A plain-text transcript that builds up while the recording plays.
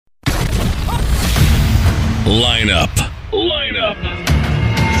Line up. Locked.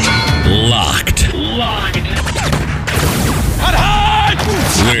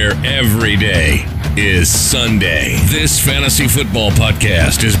 Where every day is Sunday. This fantasy football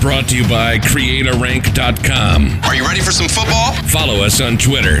podcast is brought to you by CreateARank.com. Are you ready for some football? Follow us on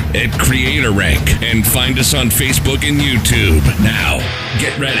Twitter at CreateARank and find us on Facebook and YouTube. Now,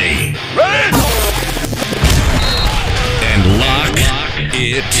 get ready. And lock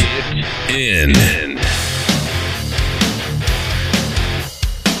it in.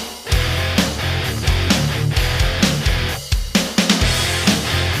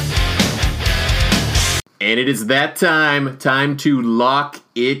 And it is that time to lock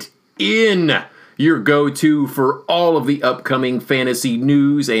it in. Your go-to for all of the upcoming fantasy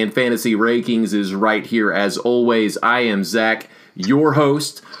news and fantasy rankings is right here as always. I am Zach, your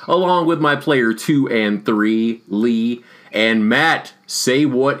host, along with my player 2 and 3, Lee, and Matt. Say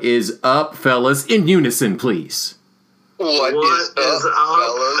what is up, fellas, in unison, please. What is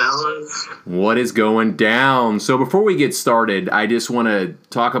up, fellas? What is going down? So before we get started, I just want to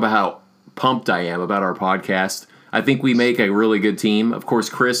talk about how pumped I am about our podcast. I think we make a really good team. Of course,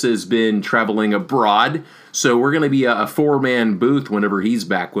 Chris has been traveling abroad, so we're going to be a four-man booth whenever he's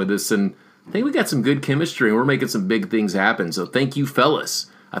back with us, and I think we got some good chemistry, and we're making some big things happen, so thank you, fellas.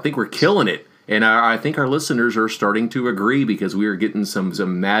 I think we're killing it, and I think our listeners are starting to agree because we are getting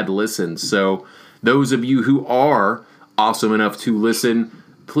some mad listens. So those of you who are awesome enough to listen,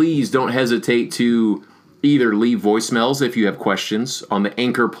 please don't hesitate to either leave voicemails if you have questions. On the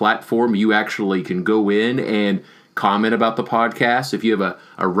Anchor platform, you actually can go in and comment about the podcast. If you have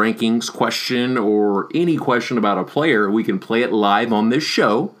a rankings question or any question about a player, we can play it live on this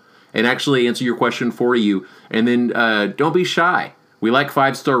show and actually answer your question for you. And then don't be shy. We like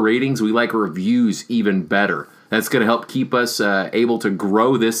 5-star ratings. We like reviews even better. That's going to help keep us able to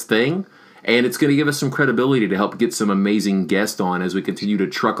grow this thing. And it's going to give us some credibility to help get some amazing guests on as we continue to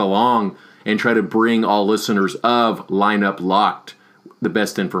truck along and try to bring all listeners of Lineup Locked the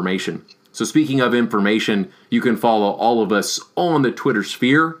best information. So speaking of information, you can follow all of us on the Twitter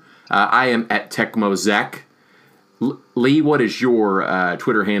sphere. I am at TechmoZach. Lee, what is your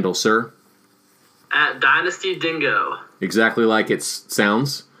Twitter handle, sir? At Dynasty Dingo. Exactly like it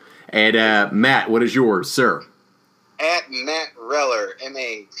sounds. And Matt, what is yours, sir? At Matt Reller,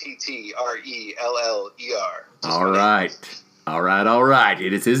 MATTRELLER. All right.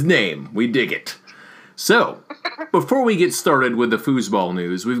 It is his name. We dig it. So, before we get started with the foosball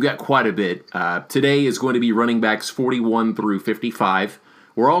news, we've got quite a bit. Today is going to be running backs 41 through 55.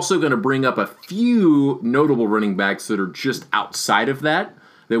 We're also going to bring up a few notable running backs that are just outside of that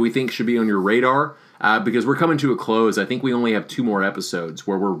we think should be on your radar. Because we're coming to a close. I think we only have 2 more episodes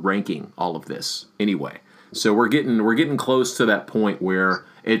where we're ranking all of this anyway. So we're getting close to that point where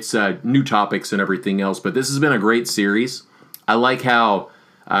it's new topics and everything else. But this has been a great series. I like how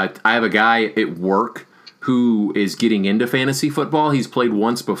I have a guy at work who is getting into fantasy football. He's played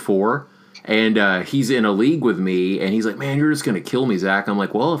once before, and he's in a league with me, and he's like, man, you're just going to kill me, Zach. I'm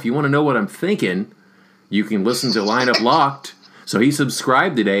like, well, if you want to know what I'm thinking, you can listen to Lineup Locked. So he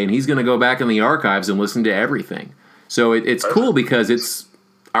subscribed today, and he's going to go back in the archives and listen to everything. So it's cool because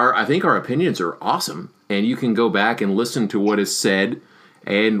I think our opinions are awesome, and you can go back and listen to what is said.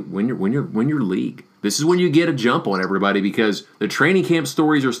 And when you're league, this is when you get a jump on everybody because the training camp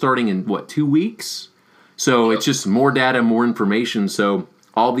stories are starting in 2 weeks. So it's just more data, more information. So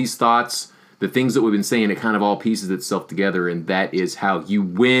all these thoughts, the things that we've been saying, it kind of all pieces itself together, and that is how you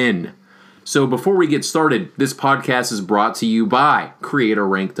win. So before we get started, this podcast is brought to you by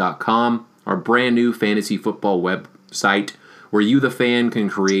CreateARank.com, our brand new fantasy football website where you, the fan, can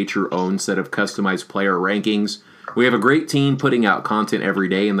create your own set of customized player rankings. We have a great team putting out content every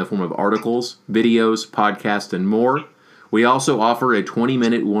day in the form of articles, videos, podcasts, and more. We also offer a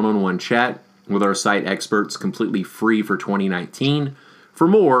 20-minute one-on-one chat with our site experts completely free for 2019. For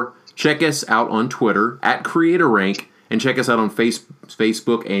more, check us out on Twitter at CreateARank and check us out on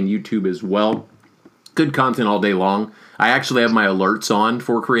Facebook and YouTube as well. Good content all day long. I actually have my alerts on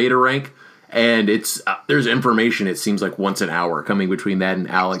for CreateARank, and it's there's information, it seems like once an hour coming between that and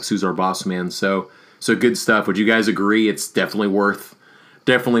Alex, who's our boss man. So good stuff. Would you guys agree? It's definitely worth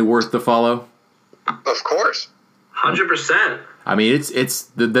the follow. Of course, 100%. I mean, it's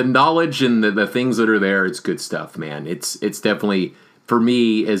the knowledge and the things that are there. It's good stuff, man. It's definitely, for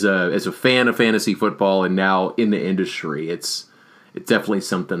me as a fan of fantasy football and now in the industry, it's definitely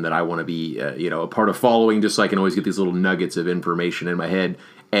something that I want to be a part of following, just so I can always get these little nuggets of information in my head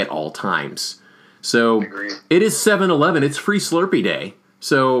at all times. So it is 7-Eleven. It's free Slurpee day.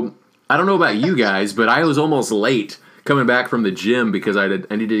 So I don't know about you guys, but I was almost late coming back from the gym because I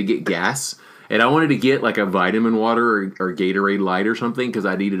needed to get gas. And I wanted to get like a vitamin water or Gatorade Light or something because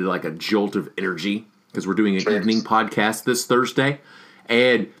I needed like a jolt of energy because we're doing an evening podcast this Thursday.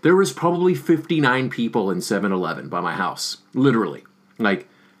 And there was probably 59 people in 7-Eleven by my house. Literally. Like,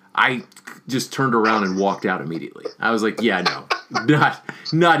 I just turned around and walked out immediately. I was like, yeah, no.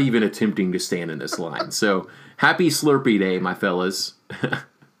 Not even attempting to stand in this line. So, happy Slurpee Day, my fellas.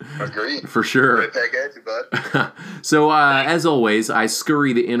 Agreed. For sure. Right back at you, bud. So, as always, I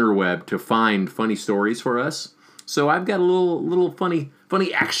scurry the interweb to find funny stories for us. So, I've got a little funny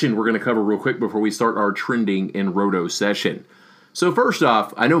action we're going to cover real quick before we start our trending and roto session. So, first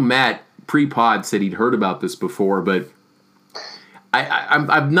off, I know Matt pre-pod said he'd heard about this before, but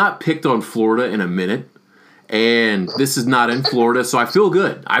I've not picked on Florida in a minute. And this is not in Florida, so I feel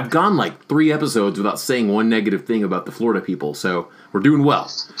good. I've gone like 3 episodes without saying one negative thing about the Florida people, so we're doing well.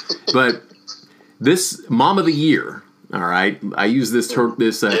 But this Mom of the Year, all right, I use this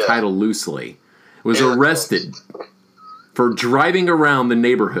title loosely, was arrested for driving around the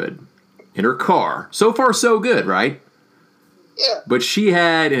neighborhood in her car. So far, so good, right? Yeah. But she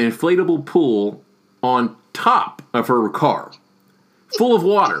had an inflatable pool on top of her car, full of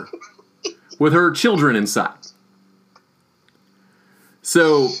water, with her children inside.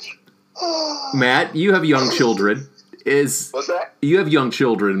 So, Matt, you have young children. What's that? You have young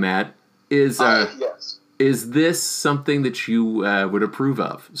children, Matt. Yes. Is this something that you would approve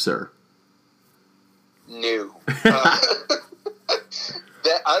of, sir? No. I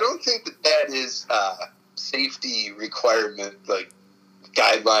don't think that is safety requirement, like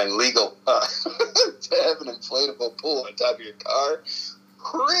guideline legal to have an inflatable pool on top of your car.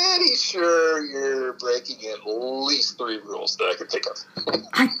 Pretty sure you're breaking at least 3 rules that I can think of.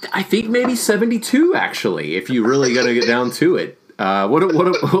 I think maybe 72, actually, if you really got to get down to it.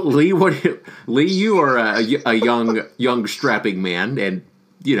 Lee, you are a young strapping man, and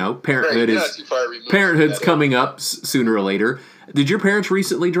you know parenthood's coming up sooner or later. Did your parents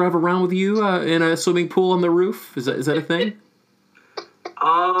recently drive around with you in a swimming pool on the roof? Is that a thing?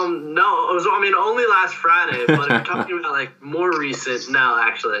 No, it was, only last Friday, but if you're talking about, like, more recent, no,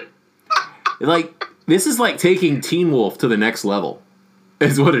 actually. Like, this is like taking Teen Wolf to the next level,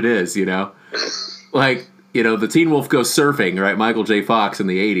 is what it is, you know? Like, you know, the Teen Wolf goes surfing, right? Michael J. Fox in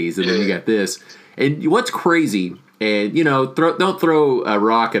the 80s, and then you got this. And what's crazy, and, you know, don't throw a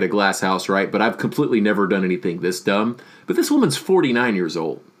rock at a glass house, right? But I've completely never done anything this dumb. But this woman's 49 years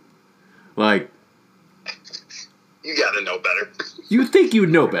old. Like, you gotta know better. You'd think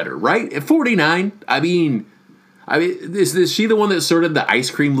you'd know better, right? At 49, I mean, is she the one that started the ice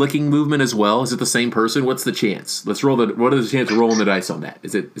cream licking movement as well? Is it the same person? What's the chance? What is the chance of rolling the dice on that?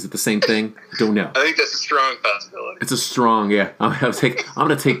 Is it the same thing? I don't know. I think that's a strong possibility. It's a strong, yeah. I'm gonna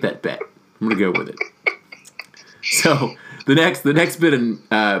take that bet. I'm gonna go with it. So the next bit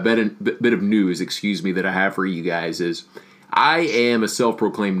of news, that I have for you guys is, I am a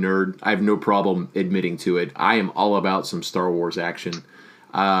self-proclaimed nerd. I have no problem admitting to it. I am all about some Star Wars action.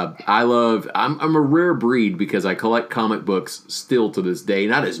 I'm a rare breed because I collect comic books still to this day.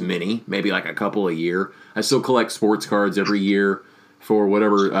 Not as many, maybe like a couple a year. I still collect sports cards every year for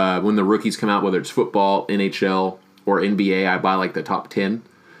whatever, when the rookies come out, whether it's football, NHL, or NBA, I buy like the top 10.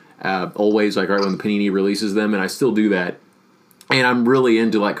 Always, like right when the Panini releases them, and I still do that. And I'm really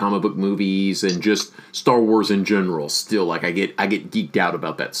into like comic book movies and just Star Wars in general. Still, like I get geeked out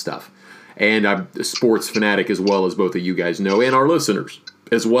about that stuff. And I'm a sports fanatic as well, as both of you guys know, and our listeners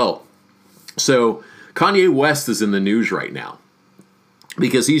as well. So Kanye West is in the news right now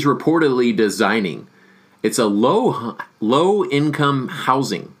because he's reportedly designing. It's a low income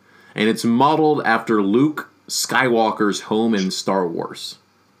housing, and it's modeled after Luke Skywalker's home in Star Wars.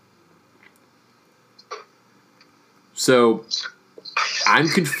 So I'm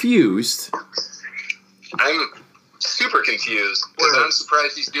confused. I'm super confused because I'm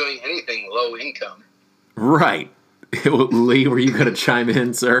surprised he's doing anything low income. Right. Lee, were you going to chime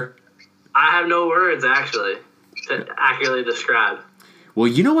in, sir? I have no words, actually, to accurately describe. Well,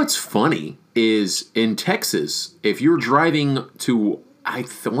 you know what's funny is in Texas, if you're driving to, I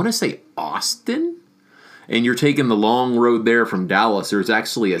want to say Austin, and you're taking the long road there from Dallas, there's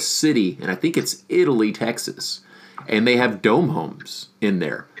actually a city, and I think it's Italy, Texas, and they have dome homes in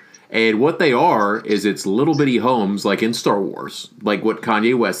there. And what they are is it's little bitty homes like in Star Wars, like what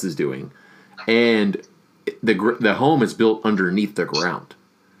Kanye West is doing. And the home is built underneath the ground.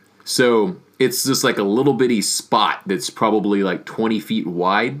 So it's just like a little bitty spot that's probably like 20 feet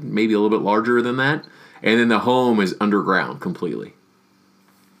wide, maybe a little bit larger than that. And then the home is underground completely.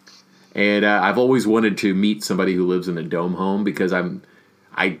 And I've always wanted to meet somebody who lives in a dome home because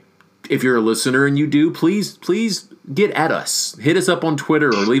if you're a listener and you do, please get at us. Hit us up on Twitter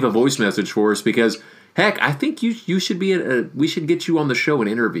or leave a voice message for us because, heck, I think you should be we should get you on the show and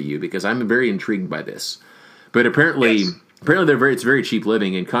interview you because I'm very intrigued by this. But apparently it's very cheap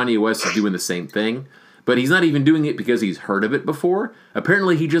living, and Kanye West is doing the same thing. But he's not even doing it because he's heard of it before.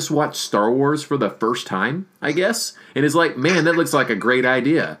 Apparently he just watched Star Wars for the first time, I guess, and is like, man, that looks like a great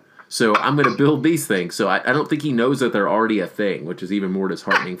idea. So I'm going to build these things. So I don't think he knows that they're already a thing, which is even more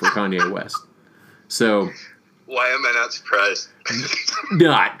disheartening for Kanye West. So why am I not surprised?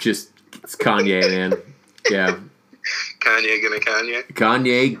 Not just it's Kanye, man. Yeah. Kanye gonna Kanye.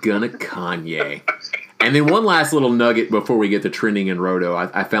 Kanye gonna Kanye. And then one last little nugget before we get to trending in Roto,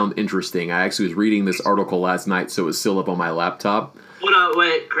 I found interesting. I actually was reading this article last night, so it was still up on my laptop. Hold on,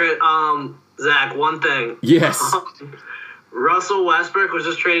 wait, Chris, Zach, one thing. Yes. Russell Westbrook was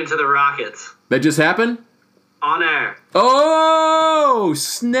just traded to the Rockets. That just happened? On air. Oh,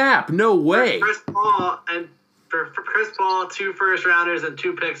 snap. No way. For Chris Paul, 2 first-rounders and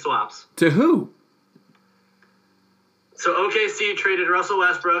 2 pick swaps. To who? So OKC traded Russell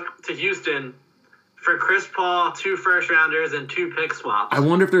Westbrook to Houston for Chris Paul, 2 first-rounders, and 2 pick swaps. I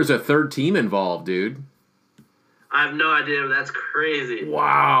wonder if there's a third team involved, dude. I have no idea, but that's crazy.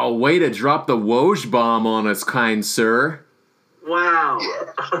 Wow, way to drop the Woj bomb on us, kind sir. Wow.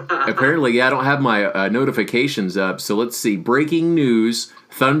 Apparently, I don't have my notifications up, so let's see. Breaking news,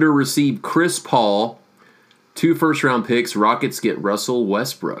 Thunder received Chris Paul, 2 first-round picks, Rockets get Russell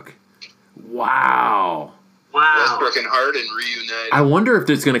Westbrook. Wow. Wow. Westbrook and Harden reunited. I wonder if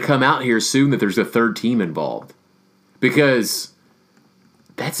it's going to come out here soon that there's a third team involved, because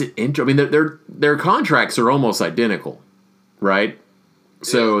that's an I mean, their contracts are almost identical, right?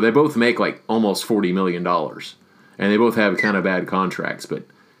 So they both make like almost $40 million, and they both have kind of bad contracts. But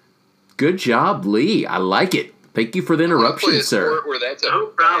good job, Lee. I like it. Thank you for the interruption, sir. No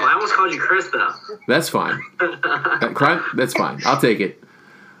problem. I almost called you Chris, though. That's fine. That's fine. I'll take it.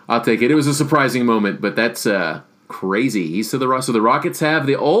 It was a surprising moment, but that's crazy. So the Rockets have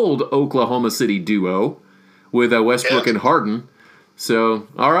the old Oklahoma City duo with Westbrook and Harden. So,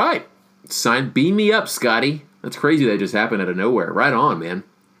 all right. Beam me up, Scotty. That's crazy that just happened out of nowhere. Right on, man.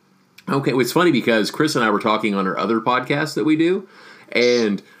 Okay, well, it's funny because Chris and I were talking on our other podcast that we do,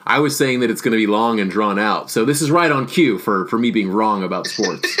 and I was saying that it's going to be long and drawn out. So this is right on cue for me being wrong about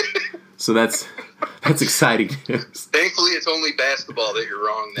sports. So that's exciting news. Thankfully, it's only basketball that you're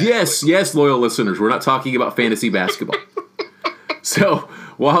wrong. Yes, loyal listeners. We're not talking about fantasy basketball. So,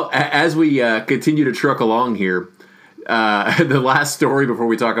 as we continue to truck along here, the last story before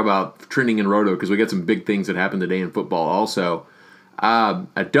we talk about trending in Roto, because we got some big things that happened today in football also.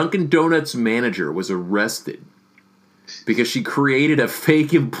 A Dunkin' Donuts manager was arrested because she created a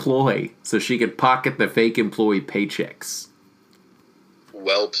fake employee so she could pocket the fake employee paychecks.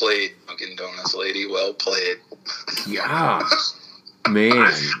 Well played, Dunkin' Donuts lady. Well played. Yeah,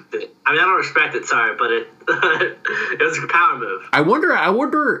 man. I don't respect it. Sorry, but it was a power move. I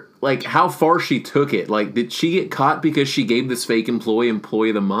wonder, like how far she took it. Like, did she get caught because she gave this fake employee of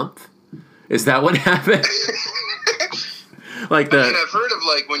the month? Is that what happened? I've heard of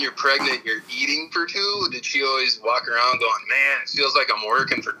like when you're pregnant, you're eating for 2. Did she always walk around going, "Man, it feels like I'm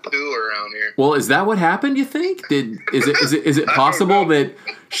working for 2 around here"? Well, is that what happened? You think? Is it possible that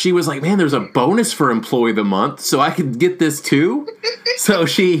she was like, "Man, there's a bonus for employee of the month, so I could get this too"? So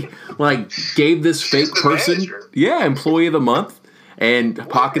she like gave this fake person, employee of the month, and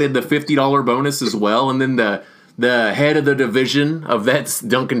pocketed the $50 bonus as well, and then the head of the division of that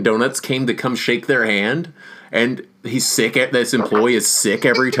Dunkin' Donuts came to come shake their hand. And he's sick. This employee is sick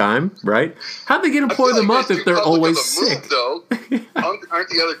every time, right? How'd they get employee of the month if they're always sick? Though. Aren't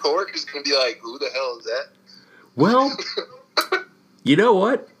the other coworkers going to be like, "Who the hell is that?" Well, you know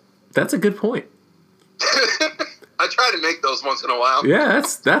what? That's a good point. I try to make those once in a while. Yeah,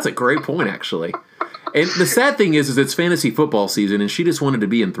 that's a great point, actually. And the sad thing is it's fantasy football season, and she just wanted to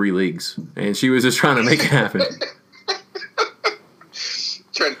be in 3 leagues, and she was just trying to make it happen.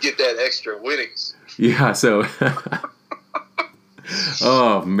 Trying to get that extra winnings. Yeah, so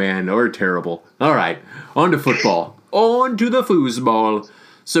oh man, we're terrible. All right, on to football. On to the foosball.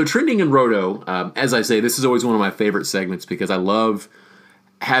 So trending in Roto, as I say, this is always one of my favorite segments because I love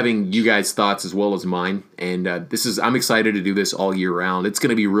having you guys' thoughts as well as mine. And I'm excited to do this all year round. It's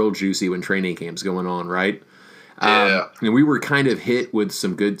going to be real juicy when training camp's going on, right? Yeah. And we were kind of hit with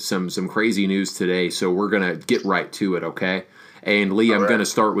some crazy news today, so we're going to get right to it, okay? And Lee, I'm going to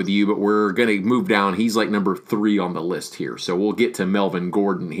start with you, but we're going to move down. He's like number 3 on the list here. So we'll get to Melvin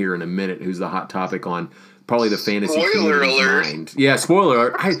Gordon here in a minute, who's the hot topic on probably the fantasy community's mind. Yeah, spoiler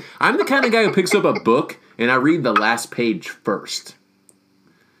alert. I'm the kind of guy who picks up a book and I read the last page first.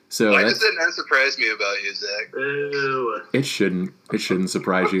 So why does that not surprise me about you, Zach? Ooh. It shouldn't. It shouldn't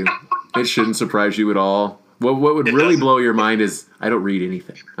surprise you. It shouldn't surprise you at all. What would really blow your mind is I don't read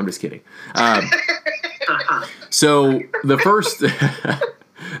anything. I'm just kidding. So the first,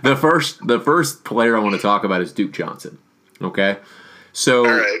 the first player I want to talk about is Duke Johnson. Okay, so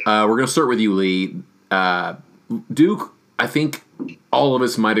right. We're gonna start with you, Lee. Duke, I think all of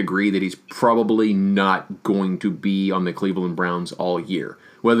us might agree that he's probably not going to be on the Cleveland Browns all year.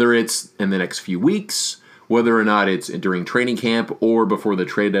 Whether it's in the next few weeks, whether or not it's during training camp or before the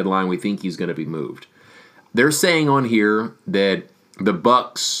trade deadline, we think he's going to be moved. They're saying on here that the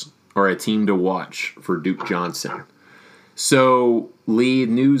Bucs are a team to watch for Duke Johnson. So, Lee,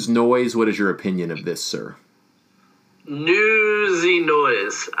 news noise, what is your opinion of this, sir? Newsy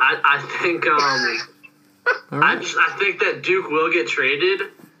noise. I think Right. I think that Duke will get traded,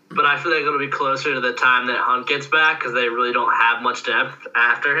 but I feel like it'll be closer to the time that Hunt gets back because they really don't have much depth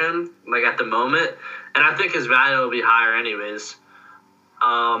after him, like at the moment. And I think his value will be higher anyways.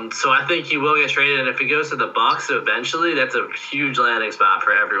 So I think he will get traded, and if he goes to the Bucs eventually, that's a huge landing spot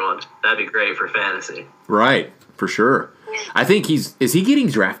for everyone. That'd be great for fantasy. Right, for sure. I think is he getting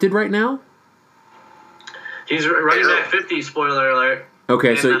drafted right now? He's running back 50, spoiler alert.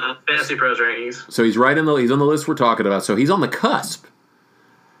 Okay, so Fantasy Pros rankings. So he's right he's on the list we're talking about. So he's on the cusp,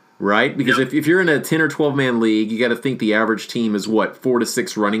 right? Because Yep. if you're in a 10 or 12 man league, you got to think the average team is 4 to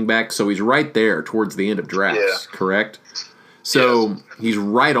 6 running backs. So he's right there towards the end of drafts, correct? So he's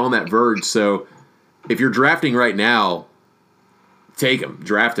right on that verge. So if you're drafting right now, take him,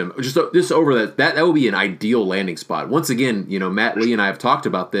 draft him. Just over that would be an ideal landing spot. Once again, Matt Lee and I have talked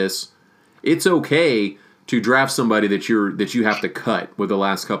about this. It's okay to draft somebody that you have to cut with the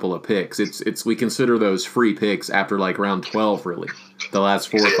last couple of picks. It's we consider those free picks after like round 12, really, the last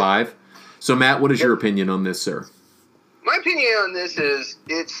 4 or 5. So Matt, what is your opinion on this, sir? My opinion on this is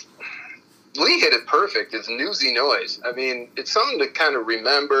Lee hit it perfect. It's newsy noise. I mean, it's something to kind of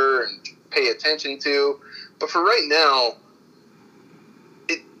remember and pay attention to. But for right now,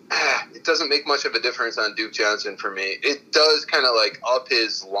 it doesn't make much of a difference on Duke Johnson for me. It does kind of like up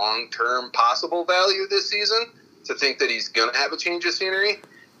his long-term possible value this season to think that he's going to have a change of scenery.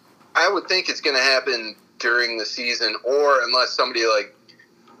 I would think it's going to happen during the season, or unless somebody like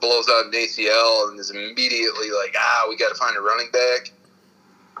blows out an ACL and is immediately like, we got to find a running back.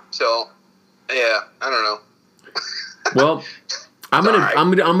 So, yeah, I don't know. Well, I'm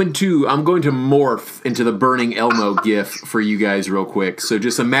going to morph into the Burning Elmo gif for you guys real quick. So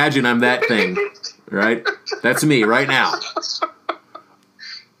just imagine I'm that thing, right? That's me right now.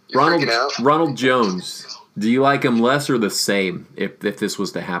 You're freaking out? Ronald Jones. Do you like him less or the same if this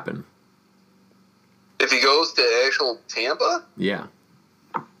was to happen? If he goes to actual Tampa? Yeah.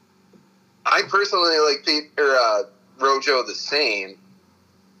 I personally like Rojo the same.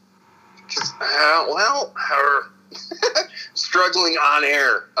 Just, struggling on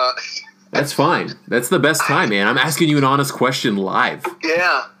air. That's fine. That's the best time, man. I'm asking you an honest question live.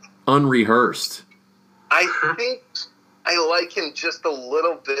 Yeah. Unrehearsed. I think I like him just a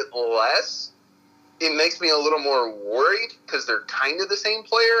little bit less. It makes me a little more worried because they're kind of the same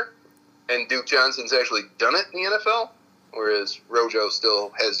player, and Duke Johnson's actually done it in the NFL, whereas Rojo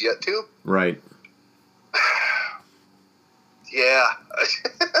still has yet to. Right. Yeah.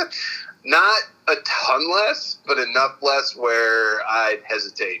 Not a ton less, but enough less where I'd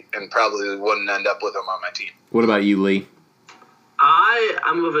hesitate and probably wouldn't end up with him on my team. What about you, Lee?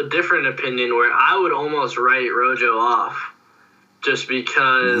 I'm of a different opinion where I would almost write Rojo off just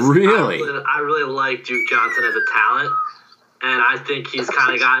because Really? I really like Duke Johnson as a talent, and I think he's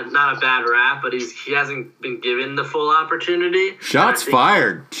kind of got not a bad rap, but he hasn't been given the full opportunity. Shots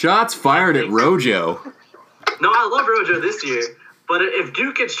fired. Shots fired at Rojo. No, I love Rojo this year, but if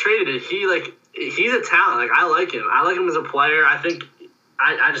Duke gets traded, he's a talent. Like I like him. I like him as a player. I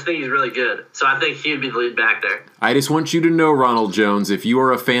just think he's really good. So I think he'd be the lead back there. I just want you to know, Ronald Jones, if you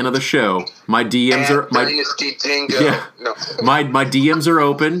are a fan of the show, my DMs are Dynasty Dingo. Yeah. No. my DMs are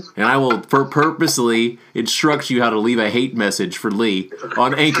open, and I will purposely instruct you how to leave a hate message for Lee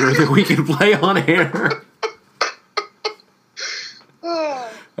on Anchor that we can play on air.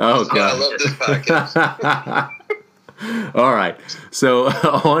 Oh God! I love this podcast. All right, so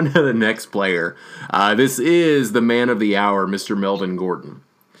on to the next player. This is the man of the hour, Mr. Melvin Gordon.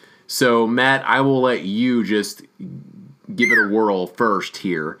 So, Matt, I will let you just give it a whirl first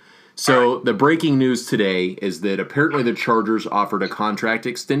here. So, the breaking news today is that apparently the Chargers offered a contract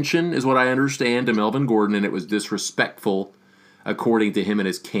extension, is what I understand, to Melvin Gordon, and it was disrespectful, according to him and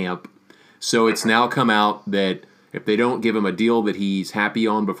his camp. So, it's now come out that if they don't give him a deal that he's happy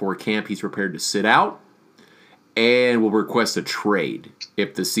on before camp, he's prepared to sit out. and will request a trade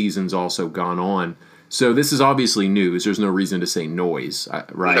if the season's also gone on. So this is obviously news. There's no reason to say noise,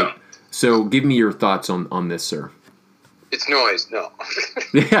 right? No. So give me your thoughts on this, sir. It's noise. No.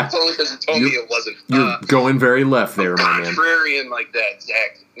 Yeah. It's only because you told me it wasn't. You're going very left there, my man. Contrarian like that,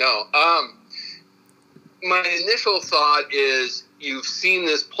 exactly. No. My initial thought is you've seen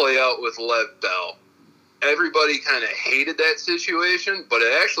this play out with Lev Bell. Everybody kind of hated that situation, but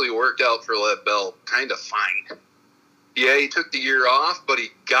it actually worked out for Lev Bell kind of fine. Yeah, he took the year off, but he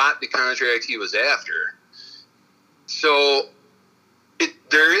got the contract he was after. So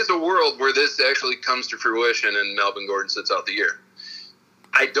there is a world where this actually comes to fruition and Melvin Gordon sits out the year.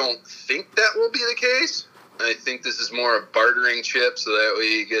 I don't think that will be the case. I think this is more a bartering chip so that way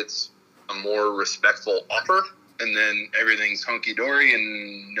he gets a more respectful offer and then everything's hunky-dory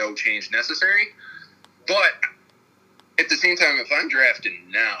and no change necessary. But at the same time, if I'm drafting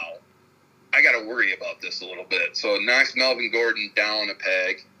now, I got to worry about this a little bit. So it knocks Melvin Gordon down a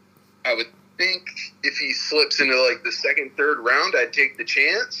peg. I would think if he slips into like the second, third round, I'd take the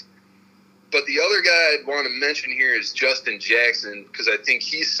chance. But the other guy I'd want to mention here is Justin Jackson because I think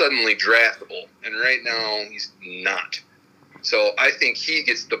he's suddenly draftable. And right now, he's not. So I think he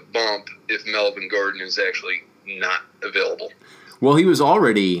gets the bump if Melvin Gordon is actually not available. Well, he was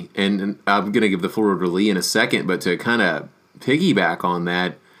already, and I'm going to give the floor to Lee in a second, but to kind of piggyback on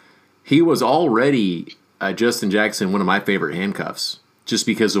that, he was already, Justin Jackson, one of my favorite handcuffs, just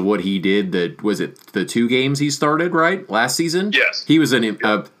because of what he did. Was it the 2 games he started, right, last season? Yes. He was a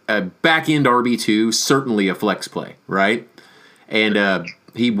back-end RB2, certainly a flex play, right? And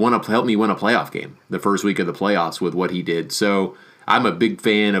he helped me win a playoff game the first week of the playoffs with what he did. So I'm a big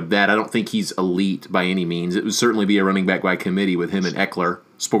fan of that. I don't think he's elite by any means. It would certainly be a running back by committee with him and Eckler,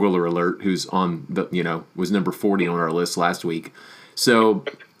 spoiler alert, who's on the was number 40 on our list last week. So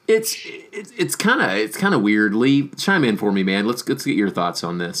it's kind of weird. Lee, chime in for me, man. Let's get your thoughts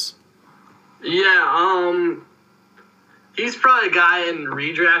on this. Yeah, he's probably a guy in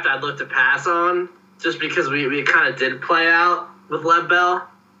redraft I'd look to pass on just because we kind of did play out with Lev Bell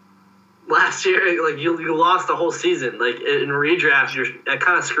last year. Like you lost the whole season. Like in redraft, that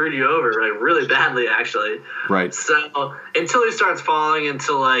kind of screwed you over, like really badly actually. Right. So until he starts falling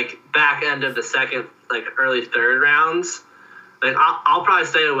into like back end of the second, like early third rounds, like I'll probably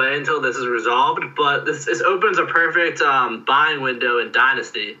stay away until this is resolved. But this opens a perfect buying window in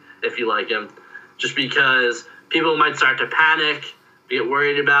Dynasty if you like him, just because people might start to panic, get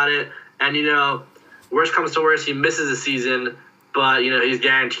worried about it, and worst comes to worst, he misses a season, but he's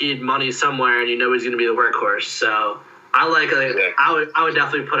guaranteed money somewhere, and he's going to be the workhorse. So I I would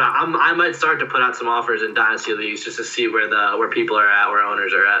definitely put out. I might start to put out some offers in Dynasty leagues just to see where people are at, where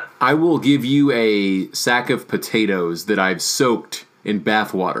owners are at. I will give you a sack of potatoes that I've soaked in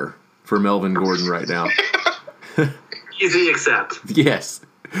bathwater for Melvin Gordon right now. Easy accept. Yes.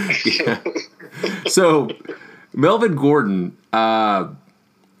 Yeah. So Melvin Gordon,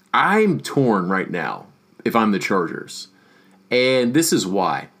 I'm torn right now if I'm the Chargers. And this is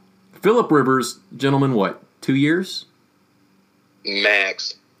why. Phillip Rivers, gentlemen, what, 2 years?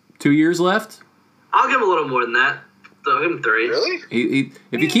 Max. 2 years left? I'll give him a little more than that. So I'll give him 3. Really?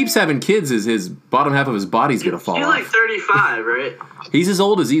 If he keeps having kids, his bottom half of his body's going to fall off. He's like 35, right? He's as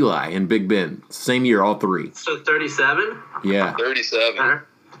old as Eli and Big Ben. Same year, all 3. So 37? Yeah. 37.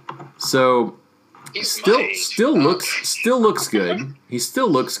 So He's still looks good. He still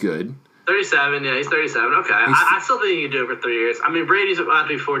looks good. 37, yeah, he's 37. Okay, I still think he can do it for 3 years. I mean, Brady's about to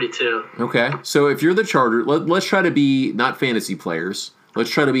be 42. Okay, so if you're the Chargers, let's try to be not fantasy players. Let's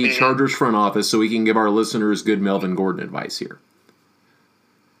try to be Chargers front office so we can give our listeners good Melvin Gordon advice here.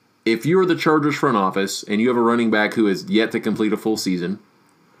 If you're the Chargers front office and you have a running back who is yet to complete a full season,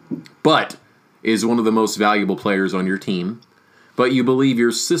 but is one of the most valuable players on your team, but you believe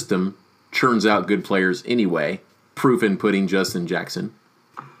your system churns out good players anyway, proof in putting Justin Jackson.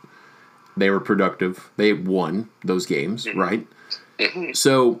 They were productive. They won those games, right?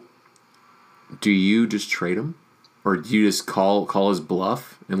 So, do you just trade him? Or do you just call his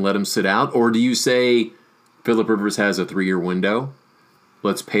bluff and let him sit out? Or do you say, Phillip Rivers has a 3-year window,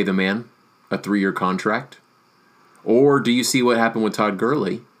 let's pay the man a 3-year contract? Or do you see what happened with Todd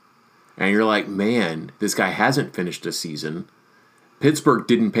Gurley, and you're like, man, this guy hasn't finished a season. Pittsburgh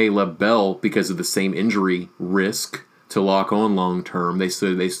didn't pay Lev Bell because of the same injury risk to lock on long term. They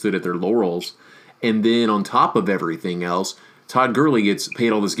stood at their laurels. And then on top of everything else, Todd Gurley gets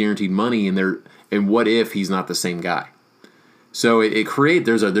paid all this guaranteed money, and what if he's not the same guy? So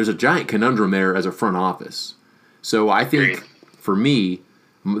there's a giant conundrum there as a front office. So I think for me,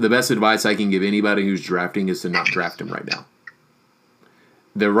 the best advice I can give anybody who's drafting is to not draft him right now.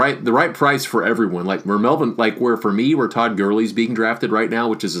 the right price for everyone. Like where for me, where Todd Gurley's being drafted right now,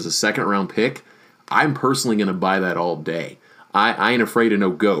 which is as a second round pick, I'm personally going to buy that all day. I ain't afraid of no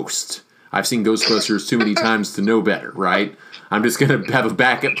ghost. I've seen Ghostbusters too many times to know better, right? I'm just going to have a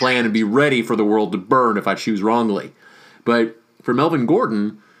backup plan and be ready for the world to burn if I choose wrongly. But for Melvin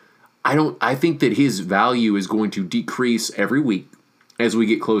Gordon, I think that his value is going to decrease every week as we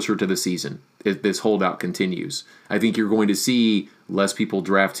get closer to the season. If this holdout continues, I think you're going to see less people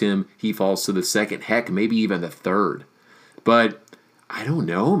draft him. He falls to the second, heck, maybe even the third. But I don't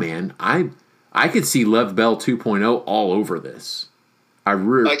know, man. I could see Lev Bell 2.0 all over this. I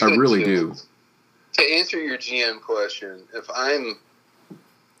really do. To answer your GM question, if I'm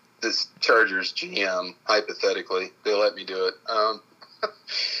this Chargers GM, hypothetically, they let me do it,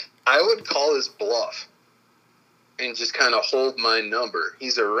 I would call his bluff and just kind of hold my number.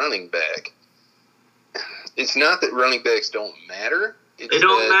 He's a running back. It's not that running backs don't matter. They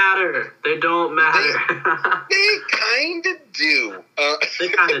don't matter. They don't matter. They kind of do. They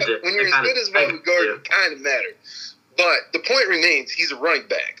kind of do. When you're as good as Melvin Gordon, it kind of matter. But the point remains, he's a running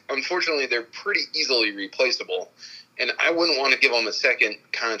back. Unfortunately, they're pretty easily replaceable. And I wouldn't want to give him a second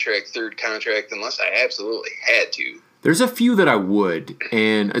contract, third contract, unless I absolutely had to. There's a few that I would.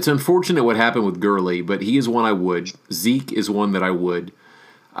 And it's unfortunate what happened with Gurley, but he is one I would. Zeke is one that I would.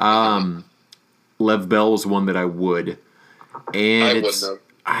 Lev Bell is one that I would. And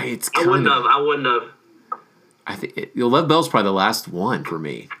I wouldn't have. I wouldn't have. I think Lev Bell's probably the last one for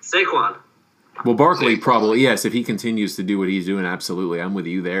me. Saquon. Well, Barkley probably, yes, if he continues to do what he's doing, absolutely. I'm with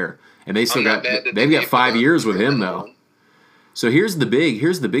you there. And they've got 5 years with him though. So here's the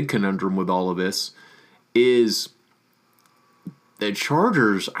big conundrum with all of this is the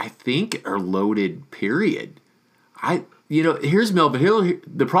Chargers, I think, are loaded, period. Here's Melvin.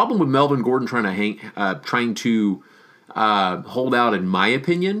 The problem with Melvin Gordon trying to hold out, in my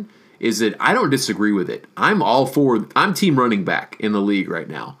opinion, is that I don't disagree with it. I'm team running back in the league right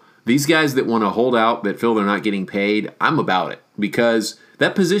now. These guys that want to hold out, that feel they're not getting paid, I'm about it. Because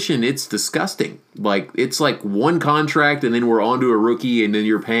that position, it's disgusting. Like, it's like one contract and then we're on to a rookie and then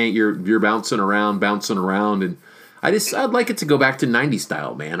you're bouncing around. And I'd like it to go back to 90s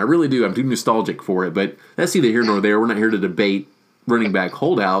style, man. I really do. I'm too nostalgic for it, but that's neither here nor there. We're not here to debate running back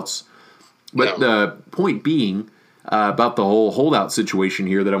holdouts. But the point being about the whole holdout situation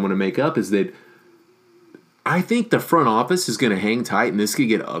here that I want to make up is that I think the front office is going to hang tight and this could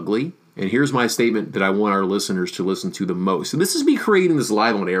get ugly. And here's my statement that I want our listeners to listen to the most. And this is me creating this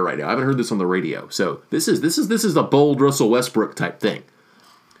live on air right now. I haven't heard this on the radio. So this is a bold Russell Westbrook type thing.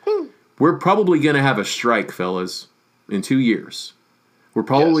 We're probably going to have a strike, fellas, in 2 years. We're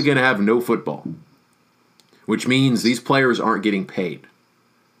probably going to have no football, which means these players aren't getting paid.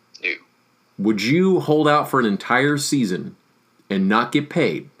 No. Would you hold out for an entire season and not get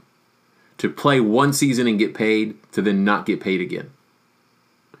paid to play one season and get paid to then not get paid again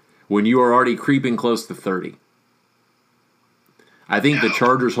when you are already creeping close to 30? I think the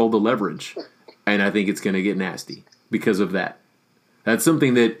Chargers hold the leverage, and I think it's going to get nasty because of that. That's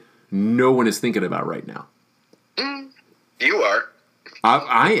something that no one is thinking about right now. You are.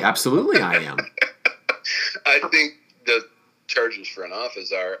 I absolutely I am. I think the Chargers front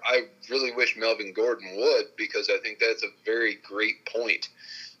office are. I really wish Melvin Gordon would, because I think that's a very great point.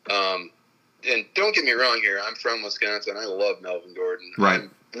 And don't get me wrong here. I'm from Wisconsin. I love Melvin Gordon. Right.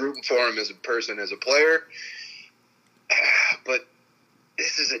 I'm rooting for him as a person, as a player. But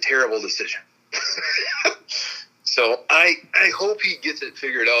this is a terrible decision. So I hope he gets it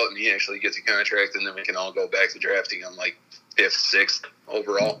figured out and he actually gets a contract, and then we can all go back to drafting him like 5th, 6th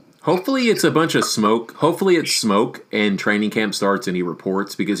overall. Hopefully it's a bunch of smoke. Hopefully it's smoke and training camp starts and he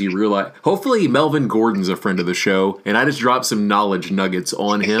reports because he realized. Hopefully Melvin Gordon's a friend of the show and I just dropped some knowledge nuggets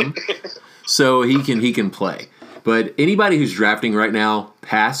on him so he can play. But anybody who's drafting right now,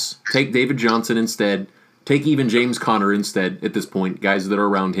 pass. Take David Johnson instead. Take even James Conner instead at this point, guys that are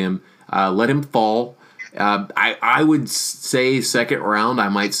around him. Let him fall. I would say second round, I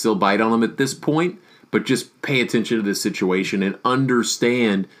might still bite on him at this point, but just pay attention to this situation and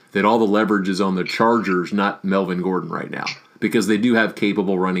understand that all the leverage is on the Chargers, not Melvin Gordon right now, because they do have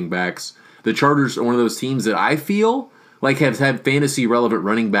capable running backs. The Chargers are one of those teams that I feel like have had fantasy relevant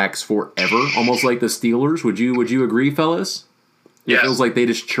running backs forever, almost like the Steelers. Would you agree, fellas? It feels like they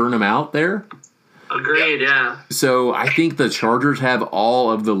just churn them out there. Agreed, yeah. So I think the Chargers have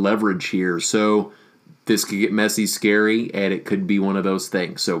all of the leverage here. So this could get messy, scary, and it could be one of those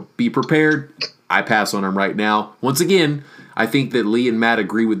things. So be prepared. I pass on them right now. Once again, I think that Lee and Matt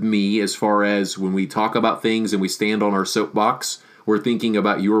agree with me as far as when we talk about things and we stand on our soapbox, we're thinking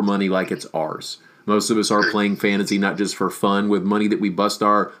about your money like it's ours. Most of us are playing fantasy not just for fun, with money that we bust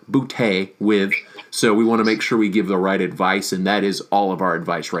our bootay with. So we want to make sure we give the right advice, and that is all of our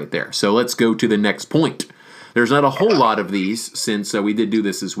advice right there. So let's go to the next point. There's not a whole lot of these since we did do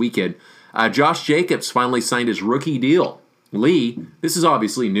this weekend. Josh Jacobs finally signed his rookie deal. Lee, this is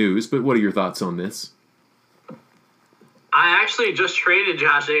obviously news, but what are your thoughts on this? I actually just traded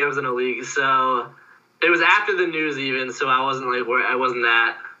Josh Jacobs in a league, so it was after the news even, so I wasn't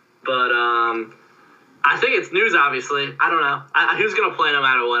that. But I think it's news, obviously. I don't know. Who's going to play no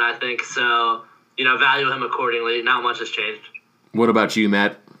matter what, I think. So, value him accordingly. Not much has changed. What about you,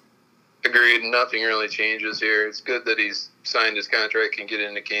 Matt? Agreed. Nothing really changes here. It's good that he's signed his contract, can get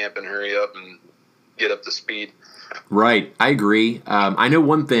into camp and hurry up and get up to speed. Right. I agree. I know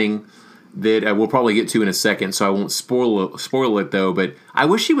one thing that we'll probably get to in a second, so I won't spoil it though, but I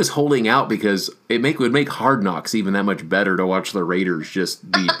wish he was holding out because it would make Hard Knocks even that much better to watch the Raiders just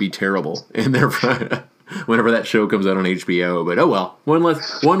be terrible in their whenever that show comes out on HBO. But oh well,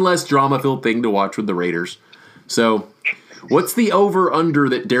 one less drama-filled thing to watch with the Raiders. So, what's the over-under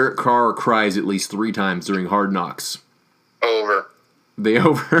that Derek Carr cries at least 3 times during Hard Knocks? Over. The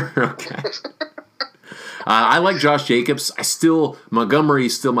over? Okay. I like Josh Jacobs.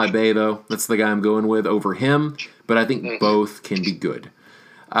 Montgomery's still my bae, though. That's the guy I'm going with over him. But I think both can be good.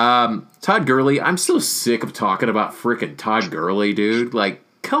 Todd Gurley, I'm so sick of talking about frickin' Todd Gurley, dude. Like,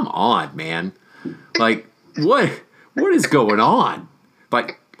 come on, man. Like, what is going on?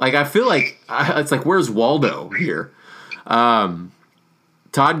 Like I feel like it's like, where's Waldo here? Todd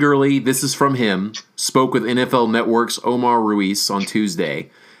Gurley, this is from him, spoke with NFL Network's Omar Ruiz on Tuesday,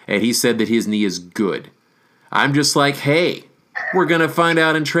 and he said that his knee is good. I'm just like, hey, we're going to find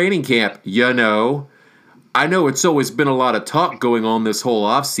out in training camp, I know it's always been a lot of talk going on this whole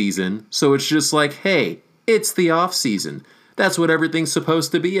offseason, so it's just like, hey, it's the offseason. That's what everything's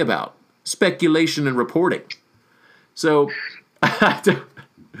supposed to be about. Speculation and reporting. So,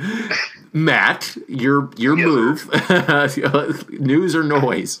 Matt, your move. News or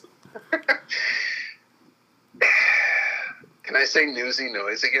noise? Can I say newsy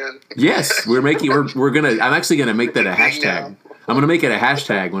noise again? Yes, I'm actually gonna make that a hashtag. I'm gonna make it a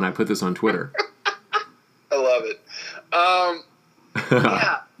hashtag when I put this on Twitter. I love it.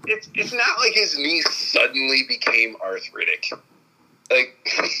 Yeah, it's not like his knee suddenly became arthritic. Like,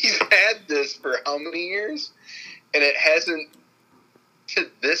 he's had this for how many years? And it hasn't, to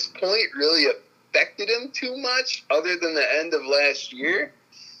this point, really affected him too much other than the end of last year.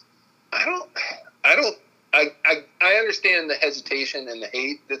 I understand the hesitation and the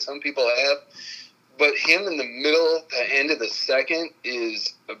hate that some people have, but him in the middle, the end of the second,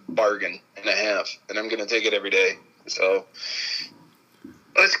 is a bargain and a half, and I'm going to take it every day. So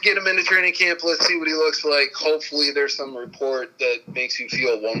let's get him into training camp. Let's see what he looks like. Hopefully there's some report that makes you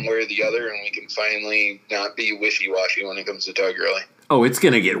feel one way or the other, and we can finally not be wishy-washy when it comes to Todd Gurley. Oh, it's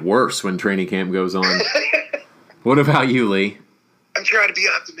going to get worse when training camp goes on. What about you, Lee? I'm trying to be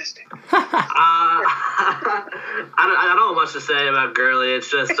optimistic. I don't know much to say about Gurley.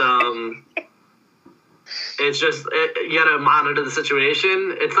 It's just, you got to monitor the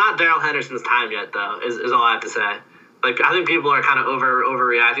situation. It's not Darrell Henderson's time yet, though, is all I have to say. Like, I think people are kind of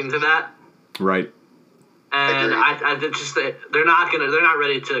overreacting to that. Right. And they're not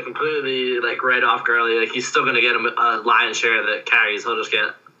ready to completely write off Gurley. Like, he's still going to get a lion's share that carries.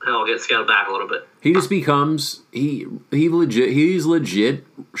 He'll get scaled back a little bit. He just becomes he's legit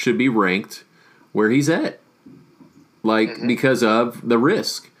should be ranked where he's at, because of the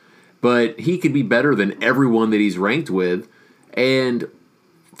risk. But he could be better than everyone that he's ranked with. And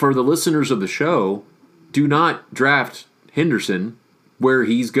for the listeners of the show, do not draft Henderson where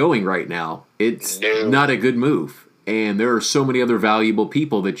he's going right now. It's not a good move. And there are so many other valuable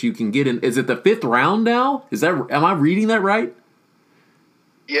people that you can get in. Is it the 5th round now? Am I reading that right?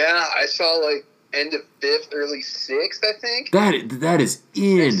 Yeah, I saw end of 5th, early 6th, I think. That is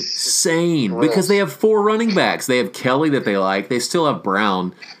insane because they have 4 running backs. They have Kelly that they like. They still have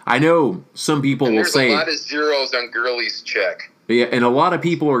Brown. I know some people will say... There's a lot of zeros on Gurley's check. Yeah, and a lot of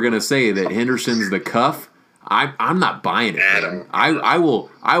people are going to say that Henderson's the cuff. I'm not buying it, man. I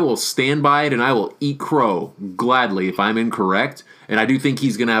will stand by it, and I will eat crow gladly if I'm incorrect. And I do think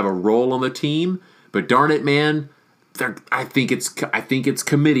he's going to have a role on the team. But darn it, man... I think it's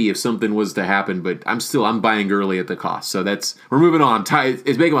committee if something was to happen, but I'm buying Gurley at the cost. So we're moving on.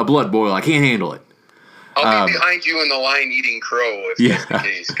 It's making my blood boil. I can't handle it. I'll be behind you in the line eating crow if that's the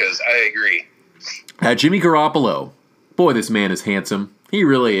case, because I agree. Jimmy Garoppolo. Boy, this man is handsome. He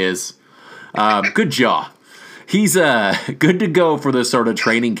really is. Good jaw. He's good to go for the start of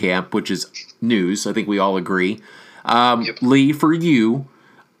training camp, which is news. I think we all agree. Lee, for you,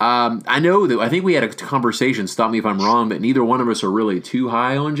 I know that I think we had a conversation, stop me if I'm wrong, that neither one of us are really too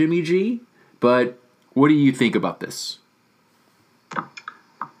high on Jimmy G. But what do you think about this?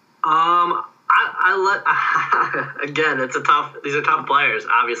 Again, these are tough players,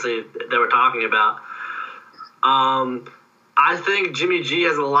 obviously, that we're talking about. I think Jimmy G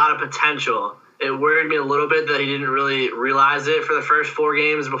has a lot of potential. It worried me a little bit that he didn't really realize it for the first 4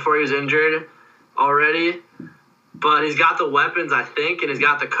 games before he was injured already. But he's got the weapons, I think, and he's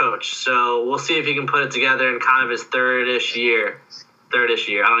got the coach. So we'll see if he can put it together in kind of his third-ish year. I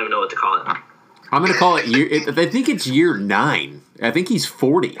don't even know what to call it. I'm going to call it year. I think it's year 9. I think he's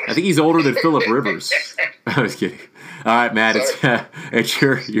 40. I think he's older than Phillip Rivers. I was kidding. All right, Matt, it's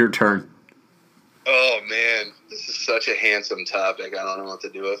your turn. Oh, man. This is such a handsome topic. I don't know what to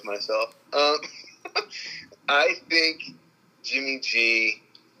do with myself. I think Jimmy G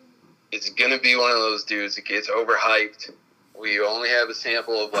is going to be one of those dudes that gets overhyped. We only have a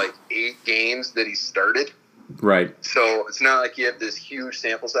sample of like 8 games that he started. Right. So it's not like you have this huge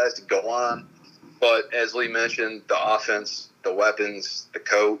sample size to go on. But as Lee mentioned, the offense, the weapons, the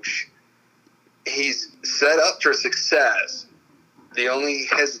coach, he's set up for success. The only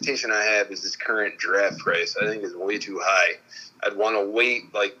hesitation I have is his current draft price. I think is way too high. I'd want to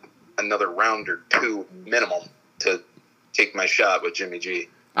wait like another round or 2 minimum to take my shot with Jimmy G.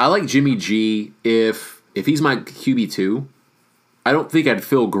 I like Jimmy G if he's my QB2. I don't think I'd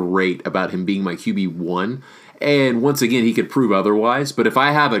feel great about him being my QB1. And once again, he could prove otherwise. But if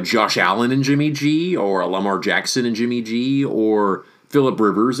I have a Josh Allen and Jimmy G, or a Lamar Jackson and Jimmy G, or Phillip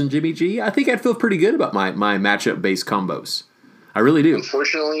Rivers and Jimmy G, I think I'd feel pretty good about my matchup-based combos. I really do.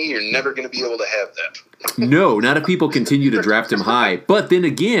 Unfortunately, you're never going to be able to have that. No, not if people continue to draft him high. But then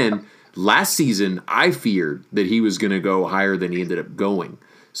again, last season, I feared that he was going to go higher than he ended up going.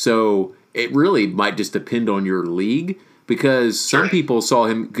 So it really might just depend on your league, because some people saw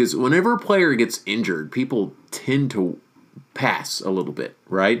him, because whenever a player gets injured, people tend to pass a little bit,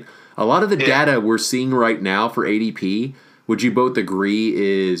 right? A lot of the data we're seeing right now for ADP, would you both agree,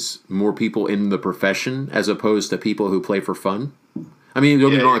 is more people in the profession as opposed to people who play for fun? I mean,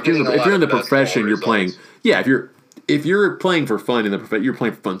 don't get me wrong. If you're in the profession, you're playing. Yeah, if you're playing for fun in the profession, you're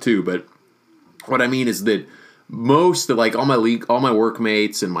playing for fun too. But what I mean is that most of all my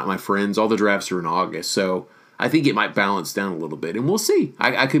workmates and my friends, all the drafts are in August, so I think it might balance down a little bit, and we'll see.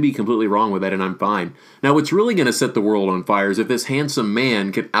 I could be completely wrong with that, and I'm fine. Now, what's really going to set the world on fire is if this handsome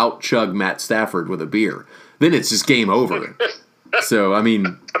man can out-chug Matt Stafford with a beer. Then it's just game over. So, I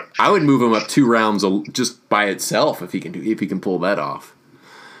mean, I would move him up 2 rounds just by itself if he can pull that off.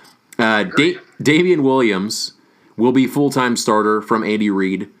 Damian Williams will be full-time starter from Andy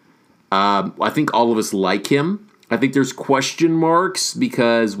Reid. I think all of us like him. I think there's question marks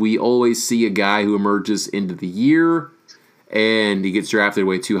because we always see a guy who emerges into the year and he gets drafted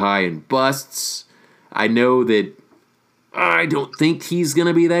way too high and busts. I know that I don't think he's going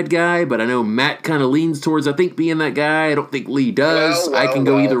to be that guy, but I know Matt kind of leans towards, I think, being that guy. I don't think Lee does. I can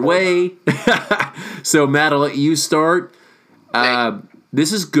go either way. So, Matt, I'll let you start.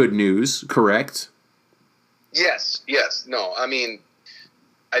 This is good news, correct? Yes. No, I mean,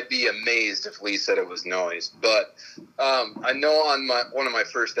 I'd be amazed if Lee said it was noise. But I know on one of my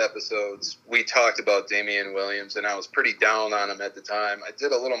first episodes, we talked about Damian Williams, and I was pretty down on him at the time. I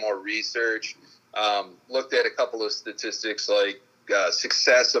did a little more research, looked at a couple of statistics like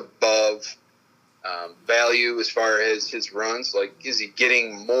success above value as far as his runs. Like, is he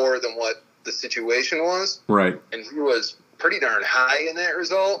getting more than what the situation was? Right. And he was pretty darn high in that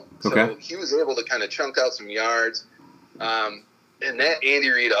result. So he was able to kind of chunk out some yards. And that Andy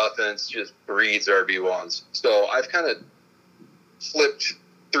Reid offense just breeds RB1s. So I've kind of flipped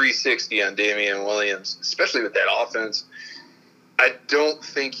 360 on Damian Williams, especially with that offense. I don't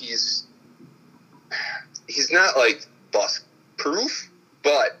think he's not like bust proof,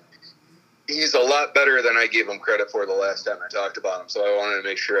 but he's a lot better than I gave him credit for the last time I talked about him. So I wanted to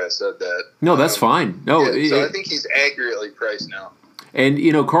make sure I said that. No, that's fine. No, so I think he's accurately priced now. And,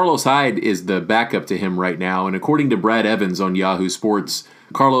 Carlos Hyde is the backup to him right now. And according to Brad Evans on Yahoo Sports,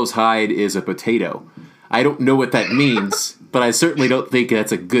 Carlos Hyde is a potato. I don't know what that means, but I certainly don't think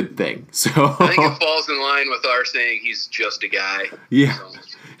that's a good thing. So I think it falls in line with our saying he's just a guy. Yeah, so.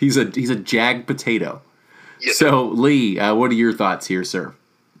 He's a jag potato. Yes, so, Lee, what are your thoughts here, sir?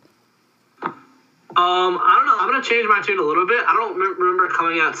 I don't know. I'm going to change my tune a little bit. I don't remember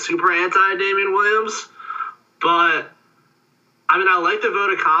coming out super anti-Damian Williams, but I mean, I like the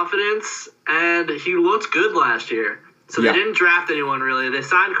vote of confidence, and he looked good last year. So they didn't draft anyone, really. They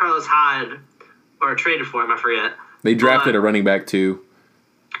signed Carlos Hyde, or traded for him, I forget. They drafted a running back, too.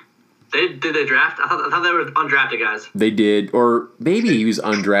 Did they draft? I thought they were undrafted guys. They did, or maybe he was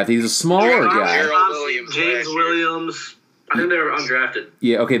undrafted. He's a smaller guy. James Williams. I think they were undrafted.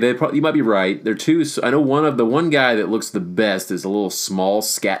 Yeah, okay, you might be right. They're two. I know one guy that looks the best is a little small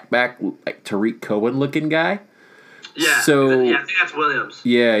scatback, like Tariq Cohen looking guy. Yeah, so I think that's Williams.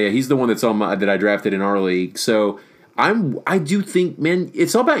 Yeah, he's the one that's that I drafted in our league. So I do think, man,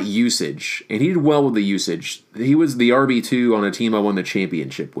 it's all about usage, and he did well with the usage. He was the RB2 on a team I won the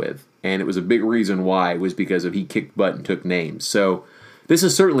championship with, and it was a big reason why was because he kicked butt and took names. So this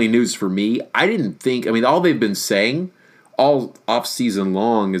is certainly news for me. I didn't think. I mean, all they've been saying all off-season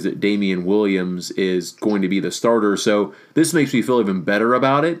long is that Damian Williams is going to be the starter, so this makes me feel even better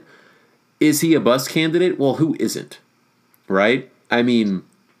about it. Is he a bust candidate? Well, who isn't? Right? I mean,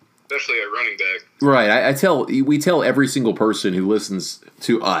 especially at running back. Right. We tell every single person who listens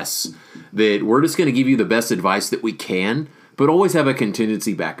to us that we're just going to give you the best advice that we can, but always have a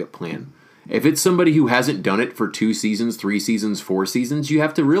contingency backup plan. If it's somebody who hasn't done it for 2 seasons, 3 seasons, 4 seasons, you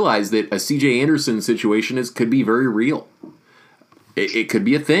have to realize that a CJ Anderson situation could be very real. It could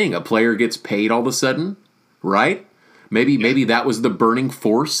be a thing. A player gets paid all of a sudden, right? Maybe that was the burning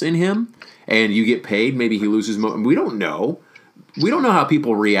force in him, and you get paid. Maybe he loses. We don't know. We don't know how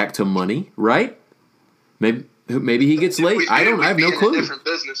people react to money, right? Maybe he gets late. I have no clue. Different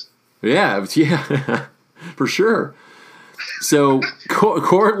business. Yeah, for sure. So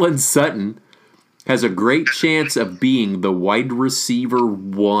Courtland Sutton has a great chance of being the wide receiver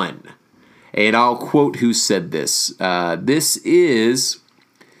 1. And I'll quote who said this. This is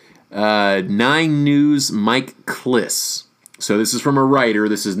 9 News Mike Kliss. So this is from a writer.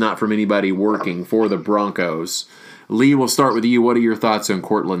 This is not from anybody working for the Broncos. Lee, we'll start with you. What are your thoughts on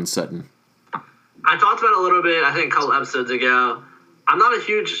Courtland Sutton? I talked about it a little bit, I think, a couple episodes ago. I'm not a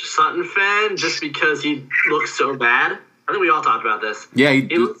huge Sutton fan just because he looks so bad. I think we all talked about this. Yeah,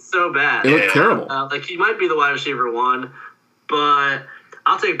 he looks so bad. He looked terrible. He might be the wide receiver 1, but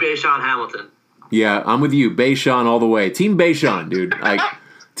I'll take Bayshawn Hamilton. Yeah, I'm with you. Bayshawn all the way. Team Bayshawn, dude. I'm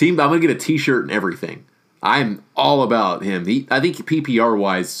going to get a T-shirt and everything. I'm all about him. I think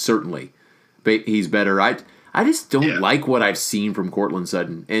PPR-wise, certainly, he's better. I just don't like what I've seen from Courtland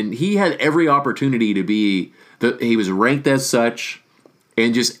Sutton. And he had every opportunity to be he was ranked as such.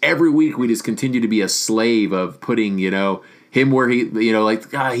 And just every week we just continue to be a slave of putting, him where he,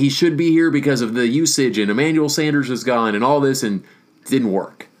 he should be here because of the usage, and Emmanuel Sanders is gone and all this, and didn't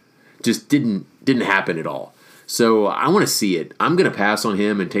work. Just didn't happen at all. So I want to see it. I'm going to pass on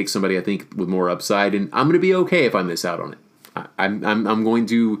him and take somebody I think with more upside, and I'm going to be okay if I miss out on it. I'm going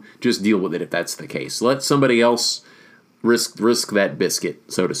to just deal with it if that's the case. Let somebody else risk that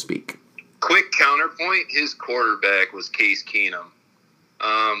biscuit, so to speak. Quick counterpoint: his quarterback was Case Keenum,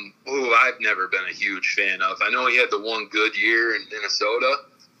 who I've never been a huge fan of. I know he had the one good year in Minnesota,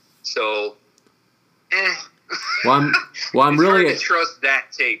 so Well, I'm really hard to trust that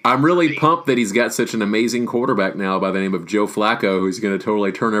tape. I'm really pumped that he's got such an amazing quarterback now by the name of Joe Flacco, who's going to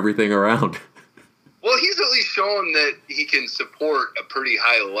totally turn everything around. Well, he's at least shown that he can support a pretty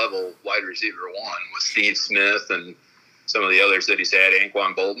high-level wide receiver 1 with Steve Smith and some of the others that he's had,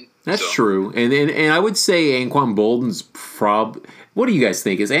 Anquan Bolden. That's true. And I would say Anquan Bolden's what do you guys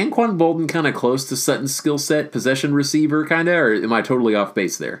think? Is Anquan Bolden kind of close to Sutton's skill set, possession receiver kind of, or am I totally off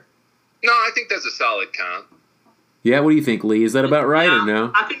base there? No, I think that's a solid comp. Yeah, what do you think, Lee? Is that about right or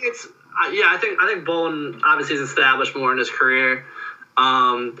no? I think it's I think Bolden obviously has established more in his career.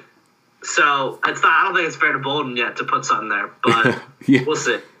 So I don't think it's fair to Bolden yet to put something there, but We'll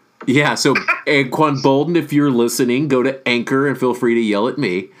see. Yeah, so Anquan Bolden, if you're listening, go to Anchor and feel free to yell at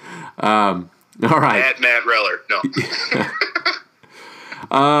me. All right. At Matt Reller. No.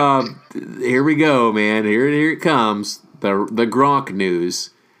 Here we go, man. Here it comes. The Gronk news.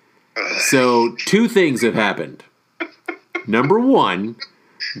 So 2 things have happened. Number 1,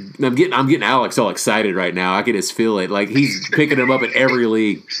 I'm getting Alex all excited right now. I can just feel it. Like he's picking him up in every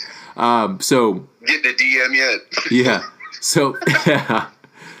league. So getting a DM yet? Yeah. So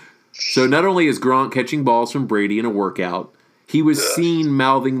not only is Gronk catching balls from Brady in a workout, he was seen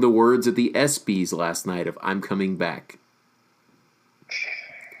mouthing the words at the ESPYs last night of "I'm coming back."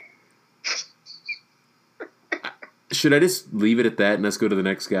 Should I just leave it at that and let's go to the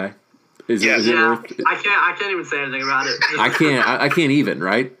next guy? Is it worth it? I can't even say anything about it. I can't even,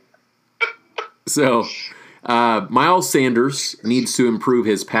 right? So, Miles Sanders needs to improve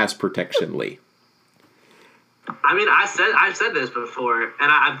his pass protection, Lee. I mean, I've said this before, and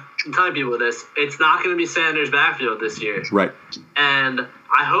I'm telling people this. It's not going to be Sanders' backfield this year. Right. And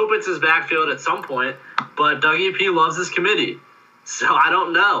I hope it's his backfield at some point, but Dougie P loves his committee. So I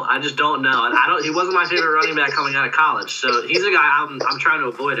don't know. I just don't know. And he wasn't my favorite running back coming out of college. So he's a guy I'm trying to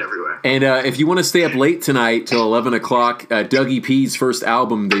avoid everywhere. And if you want to stay up late tonight till 11 o'clock, Dougie P's first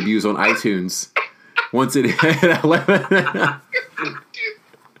album debuts on iTunes. Once it hit 11.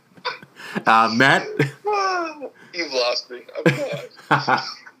 Matt? You've lost me. I'm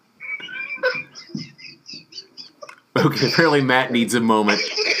Okay, apparently Matt needs a moment.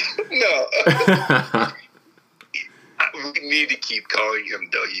 No. We need to keep calling him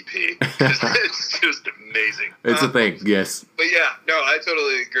Dougie P. It's just amazing. It's a thing, yes. But yeah, no, I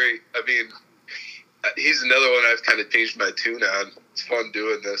totally agree. I mean, he's another one I've kind of changed my tune on. It's fun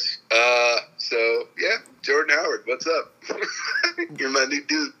doing this. So, yeah, Jordan Howard, what's up? You're my new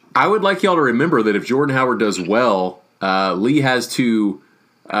dude. I would like y'all to remember that if Jordan Howard does well, Lee has to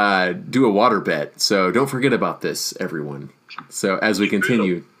do a water bet. So don't forget about this, everyone. So as we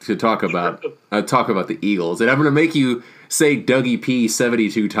continue to talk about the Eagles, and I'm going to make you say Dougie P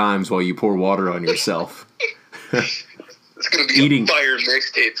 72 times while you pour water on yourself. It's going to be a fire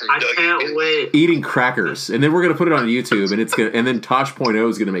mixtape from Dougie. I can't wait. Eating crackers, and then we're going to put it on YouTube, and then Tosh.0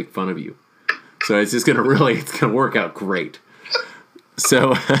 is going to make fun of you. So it's just going to work out great.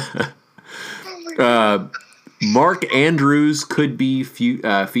 So Mark Andrews could be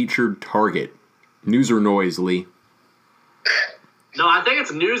featured target. News or noise, Lee? No, I think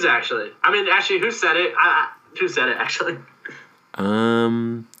it's news, actually. I mean, actually, who said it? Who said it, actually?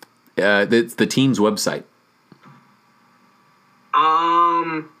 It's the team's website.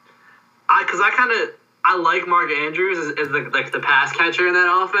 Because I like Mark Andrews as the pass catcher in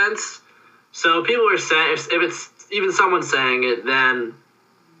that offense. So people are saying, if it's even someone saying it, then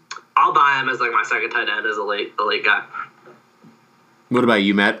I'll buy him as my second tight end as a late guy. What about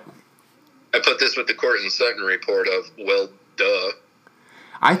you, Matt? I put this with the Cortland Sutton report of, well, duh.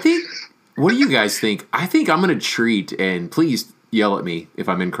 I think, what do you guys think? I think I'm going to treat, and please yell at me if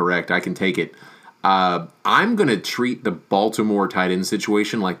I'm incorrect. I can take it. I'm going to treat the Baltimore tight end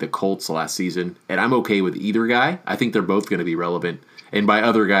situation like the Colts last season, and I'm okay with either guy. I think they're both going to be relevant. And by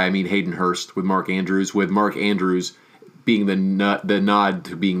other guy, I mean Hayden Hurst with Mark Andrews being the nod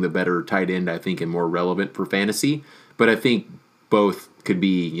to being the better tight end, I think, and more relevant for fantasy. But I think both could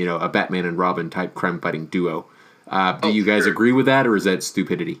be, a Batman and Robin type crime-fighting duo. Do you guys agree with that, or is that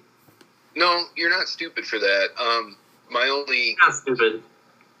stupidity? No, you're not stupid for that. My only Not stupid.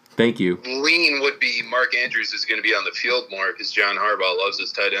 Thank you. lean would be Mark Andrews is going to be on the field more because John Harbaugh loves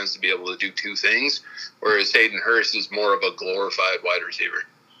his tight ends to be able to do two things, whereas Hayden Hurst is more of a glorified wide receiver.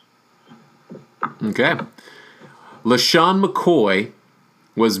 Okay. LaShawn McCoy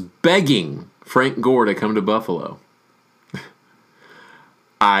was begging Frank Gore to come to Buffalo.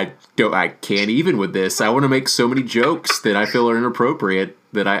 I can't even with this. I want to make so many jokes that I feel are inappropriate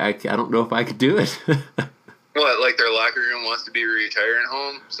that I don't know if I could do it. What, like their locker room wants to be a retirement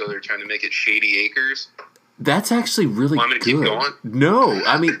home, so they're trying to make it Shady Acres? That's actually really Want me to good. keep going? No,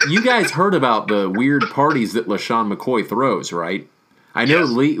 I mean, you guys heard about the weird parties that LaShawn McCoy throws, right? I know Yes.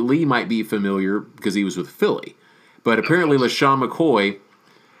 Lee might be familiar because he was with Philly, but apparently LaShawn McCoy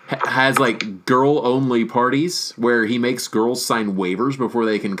has girl-only parties where he makes girls sign waivers before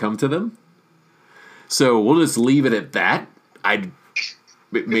they can come to them. So we'll just leave it at that.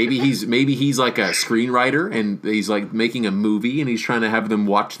 Maybe he's like a screenwriter and he's making a movie and he's trying to have them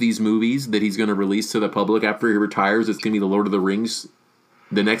watch these movies that he's going to release to the public after he retires. It's going to be the Lord of the Rings,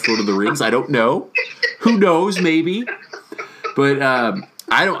 the next Lord of the Rings. I don't know. Who knows? Maybe. But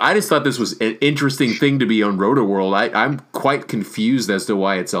I just thought this was an interesting thing to be on Roto-World. I'm quite confused as to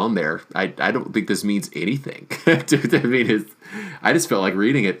why it's on there. I don't think this means anything. I just felt like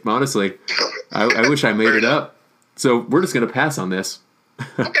reading it, honestly. I wish I made it up. So we're just going to pass on this.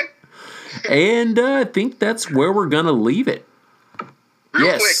 Okay. And I think that's where we're going to leave it.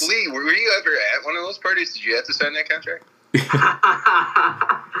 Real quick, Lee, were you ever at one of those parties? Did you have to sign that contract?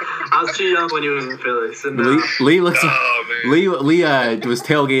 I was too young when he was in Philly. So no. Lee looks. Oh, man. Lee was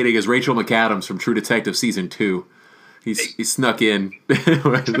tailgating as Rachel McAdams from True Detective season 2. He snuck in.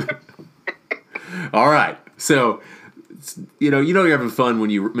 All right, so you're having fun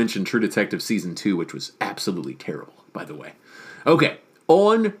when you mentioned True Detective season 2, which was absolutely terrible, by the way. Okay,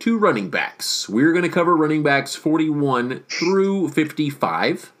 on to running backs. We're going to cover running backs 41 through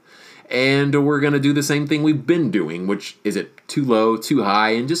 55. And we're going to do the same thing we've been doing, which is it too low, too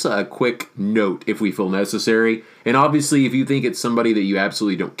high, and just a quick note if we feel necessary. And obviously, if you think it's somebody that you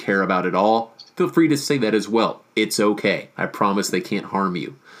absolutely don't care about at all, feel free to say that as well. It's okay. I promise they can't harm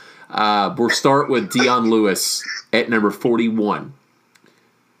you. We'll start with Dion Lewis at number 41.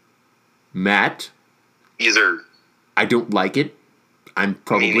 Matt? Either. I don't like it. I'm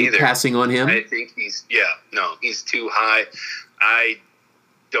probably passing on him. I think he's too high. I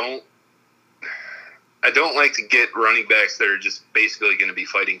don't like to get running backs that are just basically going to be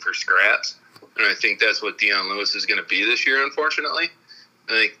fighting for scraps. And I think that's what Dion Lewis is going to be this year, unfortunately.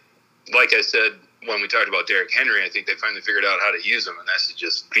 I think, like I said when we talked about Derrick Henry, I think they finally figured out how to use him, and that's to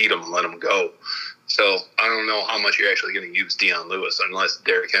just feed him and let him go. So I don't know how much you're actually going to use Dion Lewis unless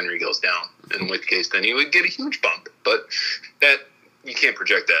Derrick Henry goes down, in which case then he would get a huge bump. But that you can't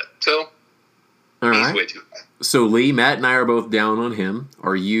project that. So all he's right. way too high. So Lee, Matt and I are both down on him.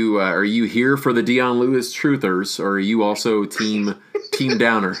 Are you here for the Dion Lewis truthers, or are you also team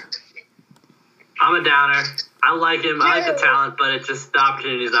downer? I'm a downer. I like him. I like the talent, but it's just the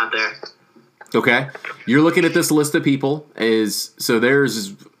opportunity's not there. Okay. You're looking at this list of people. I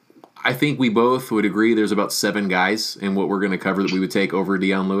think we both would agree there's about 7 guys in what we're going to cover that we would take over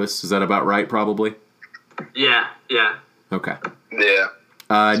Dion Lewis. Is that about right, probably? Yeah. Okay. Yeah.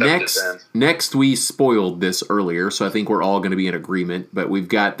 Next, we spoiled this earlier, so I think we're all going to be in agreement, but we've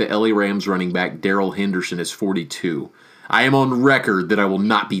got the LA Rams running back Darrell Henderson is 42. I am on record that I will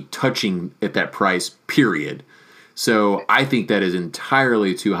not be touching at that price, period. So I think that is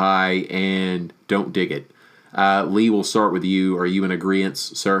entirely too high and don't dig it. Lee, we'll start with you. Are you in agreement,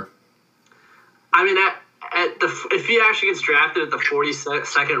 sir? I mean, if he actually gets drafted at the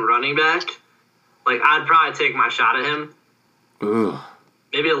 42nd running back, like I'd probably take my shot at him. Ugh.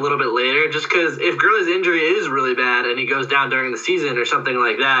 Maybe a little bit later, just because if Gurley's injury is really bad and he goes down during the season or something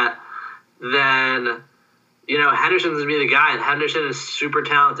like that, then Henderson's gonna be the guy, and Henderson is super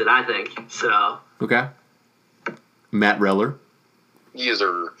talented, I think. So Okay. Matt Reller.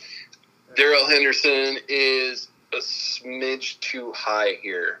 Darrell Henderson is a smidge too high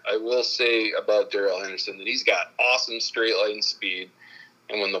here. I will say about Darrell Henderson that he's got awesome straight line speed,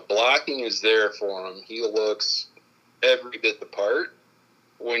 and when the blocking is there for him, he looks every bit the part.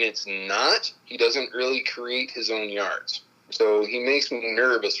 When it's not, he doesn't really create his own yards. So he makes me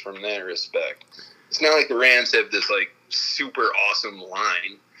nervous from that respect. It's not like the Rams have this super awesome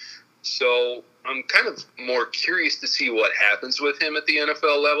line. So I'm kind of more curious to see what happens with him at the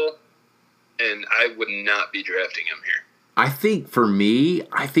NFL level, and I would not be drafting him here. I think for me,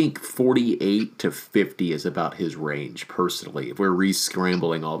 48 to 50 is about his range, personally, if we're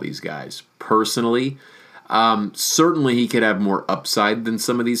re-scrambling all these guys. Personally, certainly he could have more upside than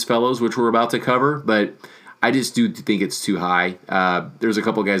some of these fellows, which we're about to cover, but I just do think it's too high. There's a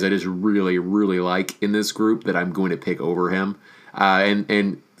couple guys I just really, really like in this group that I'm going to pick over him.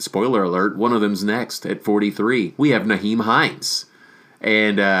 And spoiler alert, one of them's next at 43. We have Nyheim Hines.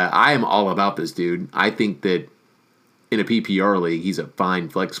 And I am all about this dude. I think that in a PPR league, he's a fine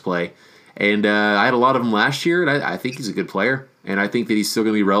flex play. And I had a lot of him last year, and I think he's a good player. And I think that he's still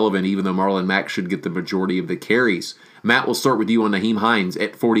going to be relevant, even though Marlon Mack should get the majority of the carries. Matt, we'll start with you on Nyheim Hines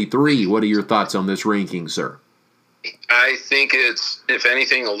at 43. What are your thoughts on this ranking, sir? I think it's, if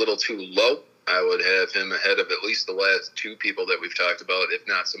anything, a little too low. I would have him ahead of at least the last 2 people that we've talked about, if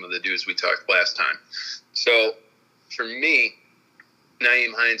not some of the dudes we talked last time. So, for me,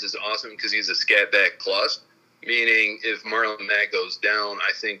 Nyheim Hines is awesome because he's a scat back plus, meaning if Marlon Mack goes down,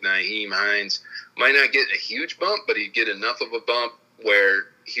 I think Nyheim Hines might not get a huge bump, but he'd get enough of a bump where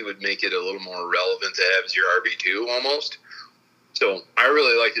he would make it a little more relevant to have as your RB2 almost. So I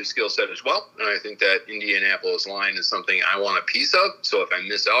really like his skill set as well, and I think that Indianapolis line is something I want a piece of. So if I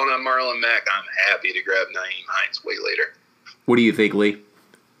miss out on Marlon Mack, I'm happy to grab Nyheim Hines way later. What do you think, Lee?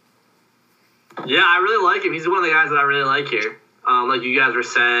 Yeah, I really like him. He's one of the guys that I really like here. Like you guys were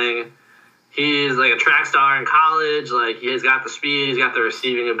saying, he's like a track star in college. Like he's got the speed, he's got the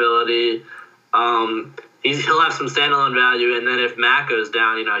receiving ability. He'll have some standalone value, and then if Mack goes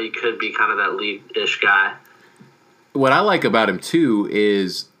down, he could be kind of that lead-ish guy. What I like about him, too,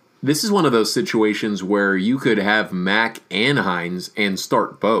 is this is one of those situations where you could have Mack and Hines and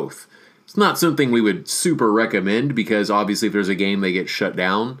start both. It's not something we would super recommend because, obviously, if there's a game they get shut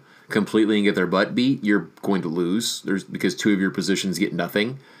down completely and get their butt beat, you're going to lose because 2 of your positions get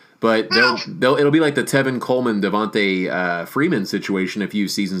nothing. But it'll be like the Tevin Coleman, Devontae Freeman situation a few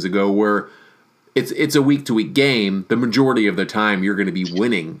seasons ago where it's a week-to-week game. The majority of the time you're going to be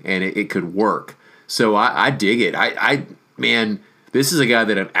winning, and it could work. So I dig it. Man, this is a guy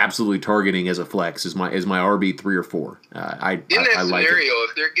that I'm absolutely targeting as a flex, as my RB 3 or 4. In that scenario,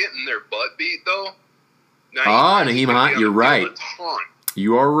 if they're getting their butt beat though, Nyheim Hines, you're right.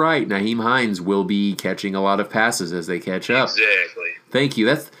 You are right. Nyheim Hines will be catching a lot of passes as they catch up. Exactly. Thank you.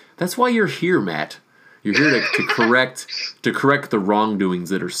 That's why you're here, Matt. You're here to correct the wrongdoings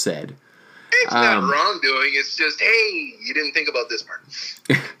that are said. It's not wrongdoing. It's just, hey, you didn't think about this part.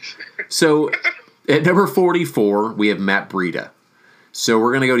 So, at number 44, we have Matt Breida. So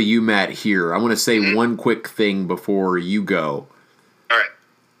we're going to go to you, Matt, here. I want to say one quick thing before you go. All right.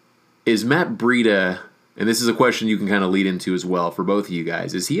 Is Matt Breida, and this is a question you can kind of lead into as well for both of you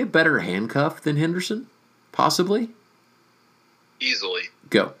guys, is he a better handcuff than Henderson? Possibly? Easily.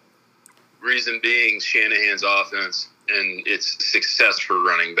 Go. Reason being Shanahan's offense and its success for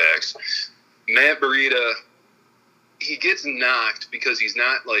running backs. Matt Breida, he gets knocked because he's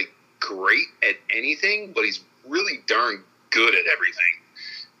not, like, great at anything, but he's really darn good at everything.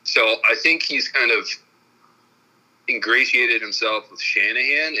 So I think he's kind of ingratiated himself with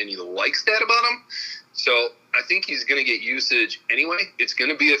Shanahan, and he likes that about him. So I think he's going to get usage anyway. It's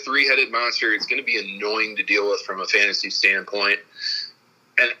going to be a three-headed monster. It's going to be annoying to deal with from a fantasy standpoint.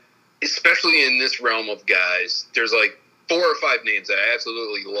 And especially in this realm of guys, there's like 4 or 5 names that I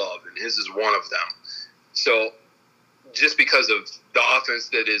absolutely love, and his is one of them. So just because of the offense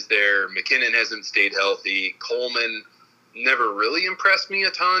that is there, McKinnon hasn't stayed healthy. Coleman never really impressed me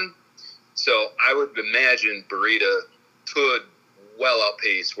a ton. So I would imagine Breida could well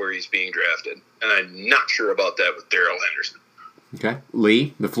outpace where he's being drafted. And I'm not sure about that with Darrell Henderson. Okay.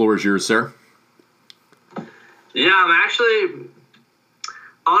 Lee, the floor is yours, sir. Yeah, I'm actually...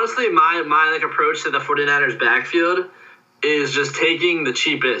 Honestly, my like approach to the 49ers backfield is just taking the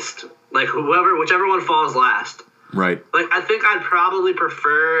cheapest. Like, whichever one falls last. Right. Like, I think I'd probably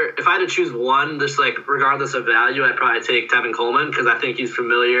prefer, if I had to choose one, just like regardless of value, I'd probably take Tevin Coleman because I think he's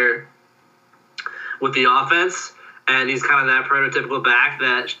familiar with the offense and he's kind of that prototypical back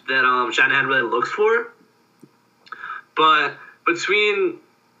that Shanahan really looks for. But between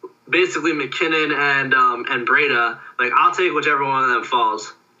basically McKinnon and Breida, like, I'll take whichever one of them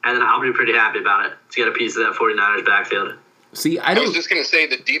falls, and then I'll be pretty happy about it to get a piece of that 49ers backfield. See, I was just going to say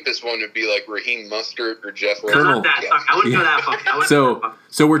the deepest one would be like Raheem Mostert or Jeff Wilson. Colonel. Not that. Sorry, I wouldn't go that far.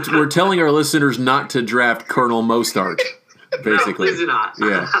 So we're telling our listeners not to draft Colonel Mostert, basically. No, please do not.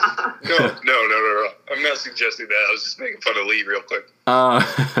 Yeah. No. I'm not suggesting that. I was just making fun of Lee real quick.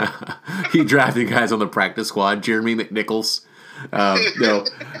 He drafted guys on the practice squad. Jeremy McNichols. No.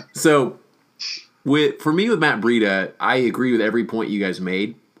 So for me with Matt Breida, I agree with every point you guys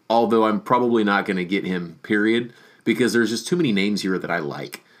made, although I'm probably not going to get him, period, because there's just too many names here that I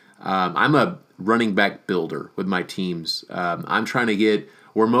like. I'm a running back builder with my teams. I'm trying to get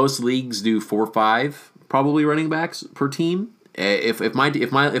where most leagues do 4 or 5 probably running backs per team. If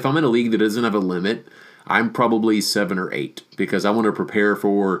I'm in a league that doesn't have a limit, I'm probably 7 or 8 because I want to prepare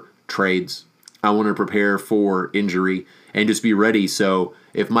for trades. I want to prepare for injury and just be ready. So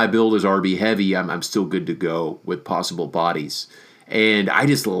if my build is RB heavy, I'm still good to go with possible bodies. And I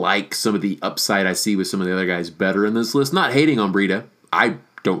just like some of the upside I see with some of the other guys better in this list. Not hating on Breida. I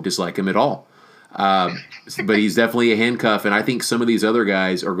don't dislike him at all. But he's definitely a handcuff, and I think some of these other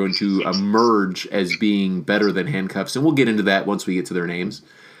guys are going to emerge as being better than handcuffs, and we'll get into that once we get to their names.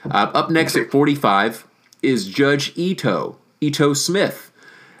 Up next at 45 is Judge Ito Smith.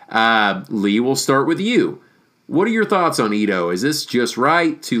 Lee, we'll start with you. What are your thoughts on Ito? Is this just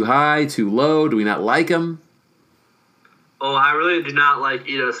right? Too high? Too low? Do we not like him? Oh, I really do not like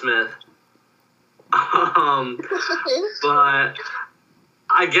Ito Smith. But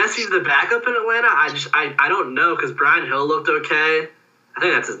I guess he's the backup in Atlanta. I don't know because Brian Hill looked okay. I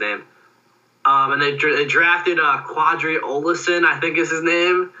think that's his name. And they drafted Quadri Olison, I think is his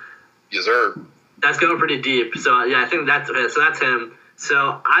name. Yes, sir. That's going pretty deep. So yeah, I think that's him.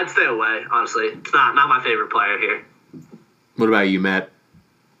 So I'd stay away. Honestly, it's not my favorite player here. What about you, Matt?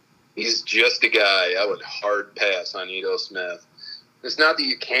 He's just a guy. I would hard pass on Ito Smith. It's not that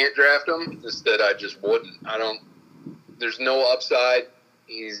you can't draft him. It's that I just wouldn't. There's no upside.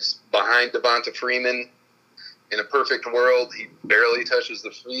 He's behind Devonta Freeman. In a perfect world, he barely touches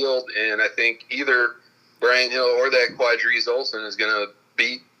the field. And I think either Brian Hill or that Quadriz Olson is going to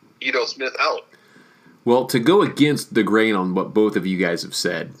beat Ito Smith out. Well, to go against the grain on what both of you guys have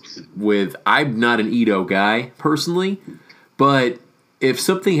said, I'm not an Ito guy personally, but if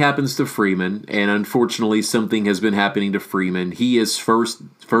something happens to Freeman, and unfortunately something has been happening to Freeman, he is first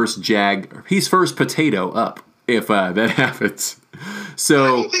potato up if that happens.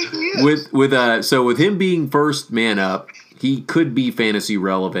 So with him being first man up, he could be fantasy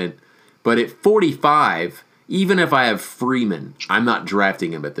relevant. But at 45, even if I have Freeman, I'm not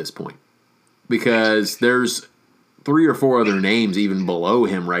drafting him at this point because there's 3 or 4 other names even below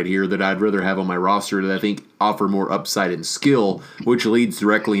him right here that I'd rather have on my roster that I think offer more upside and skill, which leads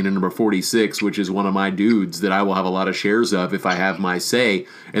directly into number 46, which is one of my dudes that I will have a lot of shares of if I have my say,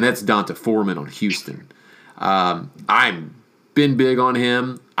 and that's Donta Foreman on Houston. I'm been big on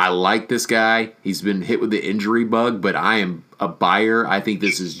him. I like this guy. He's been hit with the injury bug, but I am a buyer. I think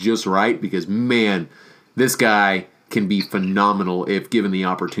this is just right because, man, this guy can be phenomenal if given the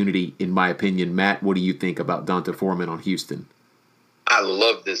opportunity, in my opinion. Matt, what do you think about D'Onta Foreman on Houston? I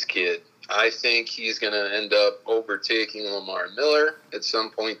love this kid. I think he's going to end up overtaking Lamar Miller at some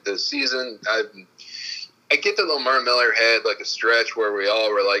point this season. I get that Lamar Miller had like a stretch where we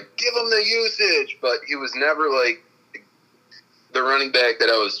all were like, give him the usage, but he was never like the running back that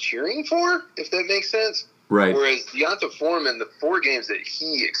I was cheering for, if that makes sense. Right. Whereas D'Onta Foreman, the 4 games that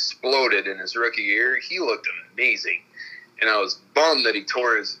he exploded in his rookie year, he looked amazing. And I was bummed that he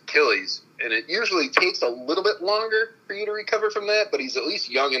tore his Achilles. And it usually takes a little bit longer for you to recover from that, but he's at least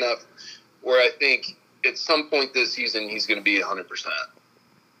young enough where I think at some point this season he's going to be 100%.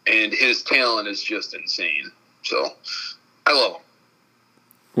 And his talent is just insane. So, I love him.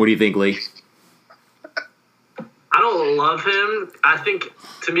 What do you think, Lee? I don't love him. I think,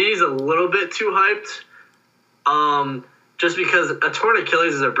 to me, he's a little bit too hyped. Just because a torn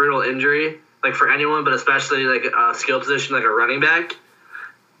Achilles is a brutal injury, like for anyone, but especially like a skill position like a running back.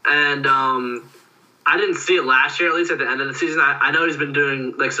 And I didn't see it last year, at least at the end of the season. I know he's been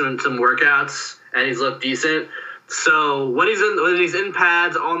doing like some workouts and he's looked decent. So when he's in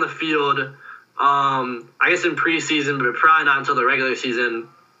pads on the field, I guess in preseason, but probably not until the regular season,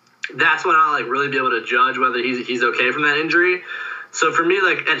 that's when I'll like really be able to judge whether he's okay from that injury. So for me,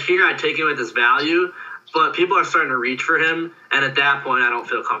 like at here, I take him at this value. But people are starting to reach for him, and at that point, I don't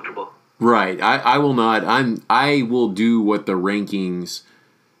feel comfortable. Right. I will not. I will do what the rankings.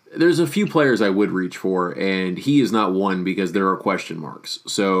 There's a few players I would reach for, and he is not one because there are question marks.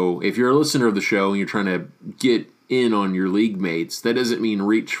 So if you're a listener of the show and you're trying to get in on your league mates, that doesn't mean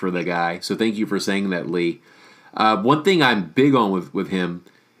reach for the guy. So thank you for saying that, Lee. One thing I'm big on with him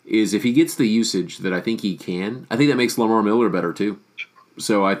is if he gets the usage that I think he can, I think that makes Lamar Miller better too.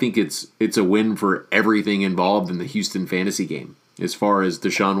 So I think it's a win for everything involved in the Houston fantasy game. As far as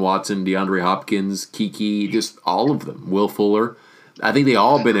Deshaun Watson, DeAndre Hopkins, Kiki, just all of them. Will Fuller. I think they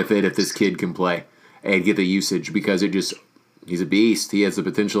all benefit if this kid can play and get the usage because he's a beast. He has the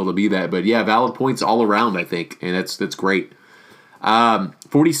potential to be that. But yeah, valid points all around, I think, and that's great.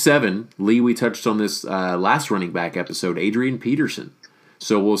 47, Lee, we touched on this last running back episode, Adrian Peterson.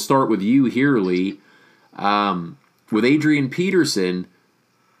 So we'll start with you here, Lee. With Adrian Peterson,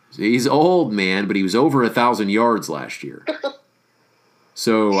 he's old, man, but he was over 1,000 yards last year.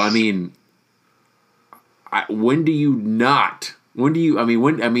 So, I mean, when do you not?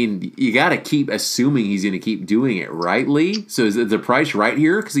 You got to keep assuming he's going to keep doing it, right, Lee? So is the price right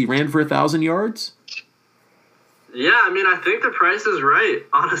here because he ran for 1,000 yards? Yeah, I mean, I think the price is right,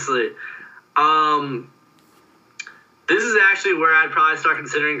 honestly. This is actually where I'd probably start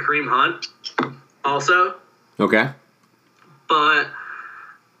considering Kareem Hunt also. Okay. But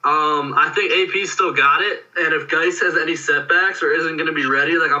I think AP's still got it, and if Geis has any setbacks or isn't going to be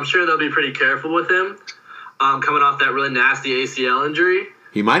ready, like I'm sure they'll be pretty careful with him coming off that really nasty ACL injury.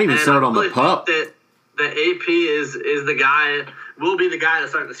 He might even start on the pup. That AP is the guy, will be the guy to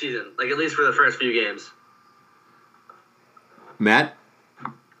start the season, like at least for the first few games. Matt?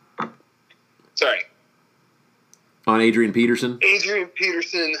 Sorry. On Adrian Peterson? Adrian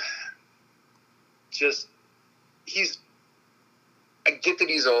Peterson, I get that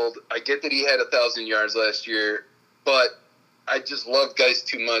he's old. I get that he had 1,000 yards last year, but I just love Geis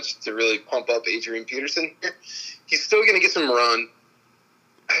too much to really pump up Adrian Peterson. He's still going to get some run.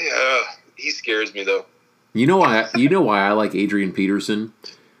 He scares me, though. You know why I like Adrian Peterson?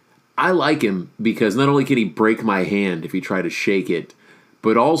 I like him because not only can he break my hand if he try to shake it,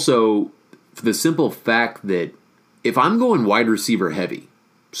 but also for the simple fact that if I'm going wide receiver heavy,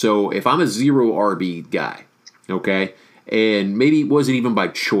 so if I'm a 0 RB guy, okay, and maybe it wasn't even by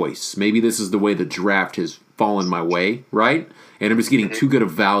choice, maybe this is the way the draft has fallen my way, right? And I'm just getting too good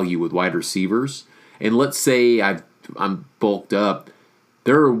of value with wide receivers. And let's say I'm bulked up,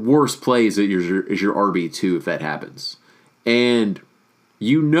 there are worse plays as your RB2 if that happens. And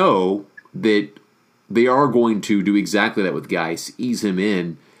you know that they are going to do exactly that with Geis, ease him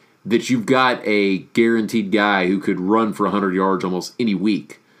in, that you've got a guaranteed guy who could run for 100 yards almost any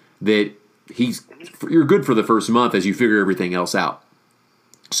week, that you're good for the first month as you figure everything else out.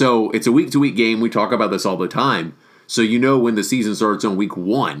 So it's a week-to-week game. We talk about this all the time. So you know when the season starts on week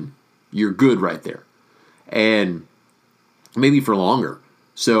 1, you're good right there. And maybe for longer.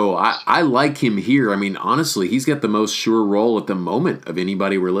 So I like him here. I mean, honestly, he's got the most sure role at the moment of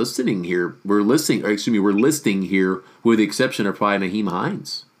anybody we're listing here. We're listing here with the exception of probably Nyheim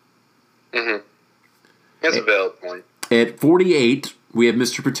Hines. Mm-hmm. That's a valid point. At 48, we have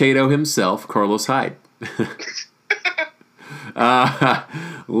Mr. Potato himself, Carlos Hyde.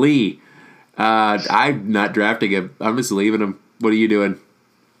 Lee, I'm not drafting him. I'm just leaving him. What are you doing?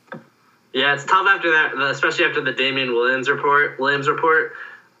 Yeah, it's tough after that, especially after the Damian Williams report.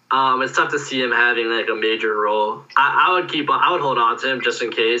 It's tough to see him having like a major role. I would hold on to him just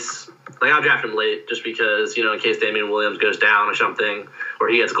in case. Like I'll draft him late just because, in case Damian Williams goes down or something, or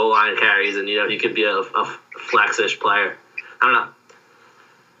he gets goal line carries, and he could be a flex-ish player. I don't know.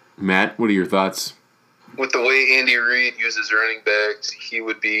 Matt, what are your thoughts? With the way Andy Reid uses running backs, he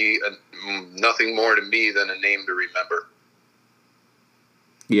would be nothing more to me than a name to remember.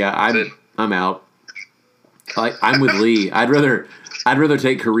 Yeah, I'm out. I'm with Lee. I'd rather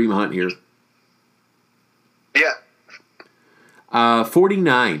take Kareem Hunt here. Yeah.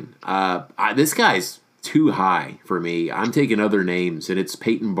 49. This guy's too high for me. I'm taking other names, and it's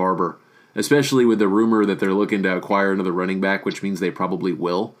Peyton Barber, especially with the rumor that they're looking to acquire another running back, which means they probably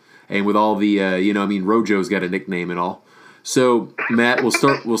will. And with all the, Rojo's got a nickname and all. So, Matt,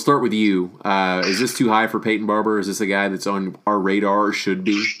 we'll start with you. Is this too high for Peyton Barber? Is this a guy that's on our radar or should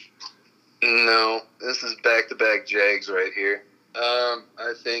be? No, this is back-to-back Jags right here.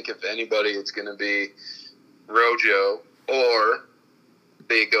 I think if anybody, it's going to be Rojo, or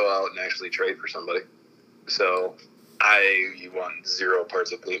they go out and actually trade for somebody. So, you want 0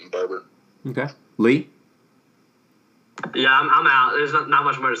 parts of Peyton Barber. Okay. Lee? Yeah, I'm out. There's not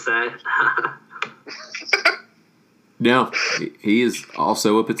much more to say. No, he is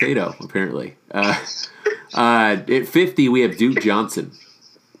also a potato, apparently. At 50, we have Duke Johnson.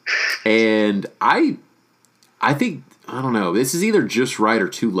 And I think, I don't know, this is either just right or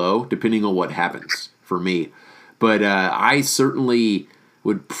too low, depending on what happens for me. But I certainly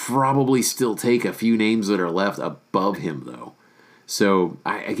would probably still take a few names that are left above him, though. So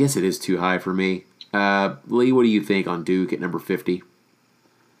I guess it is too high for me. Lee, what do you think on Duke at number 50?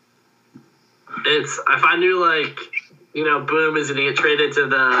 If I knew Boom is going to get traded to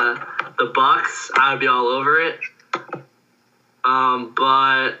the Bucks, I would be all over it.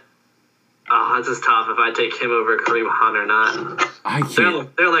 But this is tough if I take him over Kareem Hunt or not. I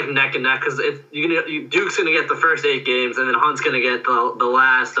can't. They're like neck and neck because Duke's going to get the first 8 games, and then Hunt's going to get the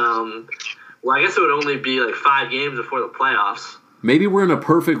last. I guess it would only be like 5 games before the playoffs. Maybe we're in a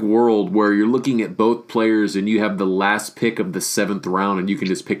perfect world where you're looking at both players and you have the last pick of the 7th round and you can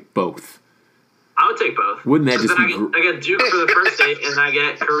just pick both. I would take both. Wouldn't that just be... I get Duke for the first 8 and I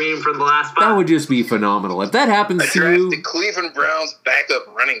get Kareem for the last 5. That would just be phenomenal. If that happens to you... the Cleveland Browns backup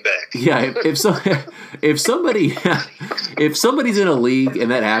running back. Yeah, if somebody's in a league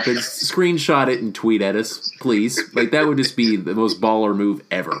and that happens, screenshot it and tweet at us, please. That would just be the most baller move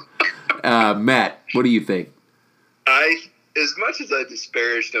ever. Matt, what do you think? As much as I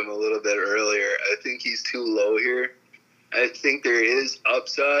disparaged him a little bit earlier, I think he's too low here. I think there is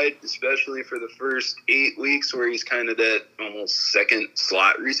upside, especially for the first 8 weeks where he's kind of that almost second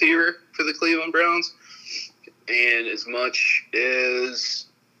slot receiver for the Cleveland Browns. And as much as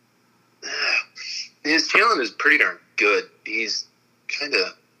his talent is pretty darn good, he's kind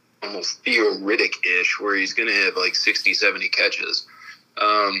of almost theoretic-ish where he's going to have like 60, 70 catches.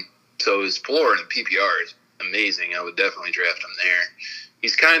 So his floor in PPR is amazing. I would definitely draft him there.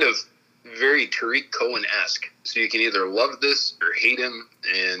 He's kind of very Tariq Cohen-esque. So you can either love this or hate him,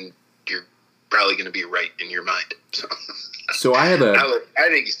 and you're probably going to be right in your mind. So I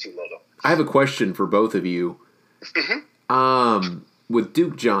think he's too low, though. I have a question for both of you. Mm-hmm. With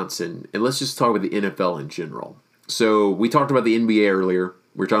Duke Johnson, and let's just talk about the NFL in general. So we talked about the NBA earlier.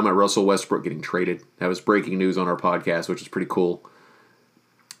 We were talking about Russell Westbrook getting traded. That was breaking news on our podcast, which is pretty cool.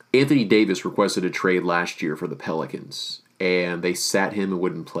 Anthony Davis requested a trade last year for the Pelicans, and they sat him and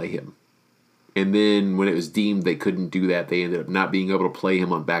wouldn't play him. And then when it was deemed they couldn't do that, they ended up not being able to play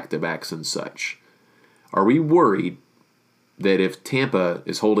him on back-to-backs and such. Are we worried that if Tampa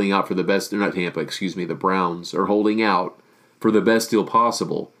is holding out for the best, or not Tampa, the Browns are holding out for the best deal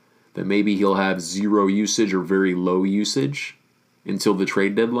possible, that maybe he'll have 0 usage or very low usage until the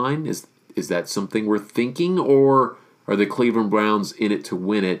trade deadline? Is that something we're thinking, or are the Cleveland Browns in it to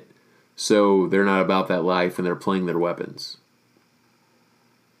win it, so they're not about that life and they're playing their weapons?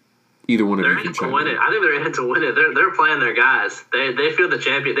 Either one of you can chime in. I think they're in it to win it. They're playing their guys. They feel the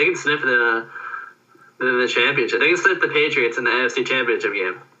champion. They can sniff the championship. They can sniff the Patriots in the AFC Championship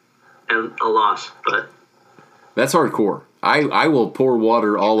game and a loss. But that's hardcore. I will pour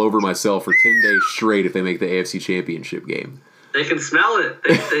water all over myself for 10 days straight if they make the AFC Championship game. They can smell it.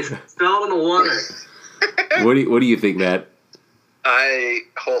 They smell it in the water. What do you think, Matt? I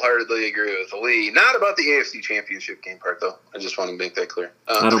wholeheartedly agree with Lee. Not about the AFC Championship game part, though. I just want to make that clear.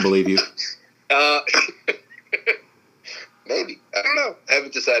 I don't believe you. Maybe. I don't know. I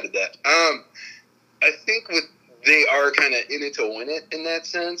haven't decided that. I think they are kind of in it to win it in that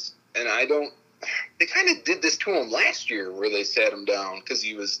sense. And they kind of did this to him last year where they sat him down because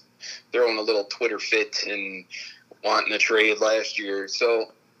he was throwing a little Twitter fit and wanting a trade last year. So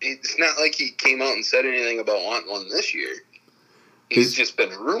it's not like he came out and said anything about wanting one this year. He's just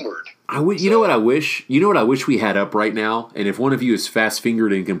been rumored. You know what I wish? You know what I wish we had up right now? And if one of you is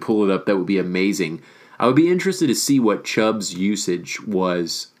fast-fingered and can pull it up, that would be amazing. I would be interested to see what Chubb's usage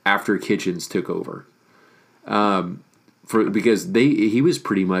was after Kitchens took over. Because he was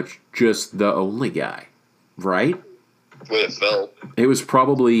pretty much just the only guy, right? The way it felt. It was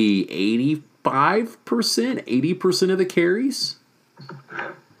probably 85%, 80% of the carries.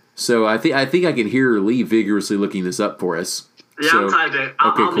 So I think I can hear Lee vigorously looking this up for us. Yeah, so, I'm typing.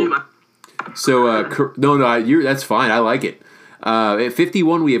 I'll cool. mute my... So that's fine. I like it. At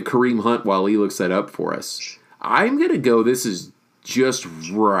 51, we have Kareem Hunt while Lee looks that up for us. I'm gonna go. This is just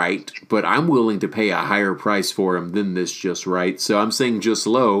right, but I'm willing to pay a higher price for him than this just right. So I'm saying just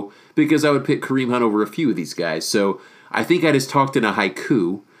low because I would pick Kareem Hunt over a few of these guys. So I think I just talked in a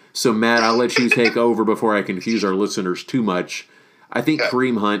haiku. So Matt, I'll let you take over before I confuse our listeners too much. I think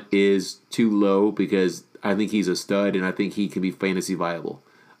Kareem Hunt is too low because I think he's a stud and I think he can be fantasy viable.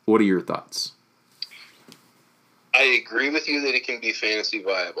 What are your thoughts? I agree with you that it can be fantasy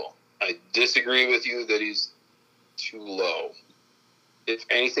viable. I disagree with you that he's too low. If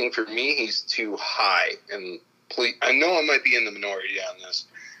anything, for me, he's too high. And please, I know I might be in the minority on this,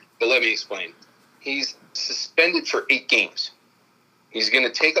 but let me explain. He's suspended for 8 games. He's going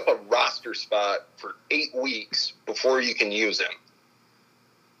to take up a roster spot for 8 weeks before you can use him.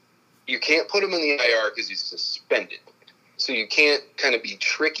 You can't put him in the IR because he's suspended. So you can't kind of be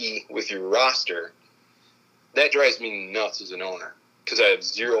tricky with your roster. That drives me nuts as an owner because I have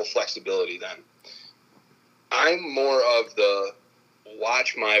zero flexibility then. I'm more of the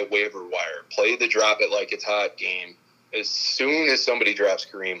watch my waiver wire, play the drop it like it's hot game. As soon as somebody drafts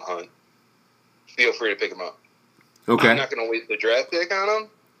Kareem Hunt, feel free to pick him up. Okay. I'm not going to waste the draft pick on him.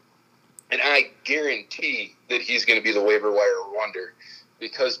 And I guarantee that he's going to be the waiver wire wonder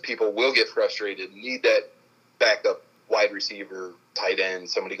because people will get frustrated, need that backup wide receiver, tight end,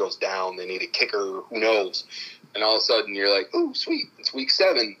 somebody goes down, they need a kicker, who knows. And all of a sudden you're like, oh, sweet, it's week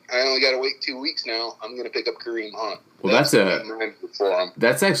 7. I only got to wait 2 weeks now. I'm going to pick up Kareem Hunt. Well,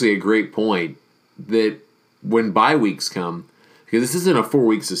 that's actually a great point that when bye weeks come, because this isn't a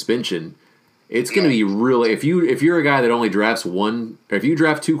 4-week suspension, it's going to be really, if you're a guy that only drafts one, or if you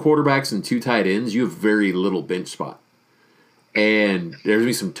draft 2 quarterbacks and 2 tight ends, you have very little bench spot. And there's going to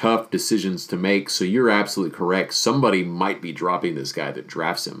be some tough decisions to make, so you're absolutely correct. Somebody might be dropping this guy that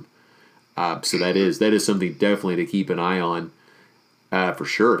drafts him. So that is something definitely to keep an eye on for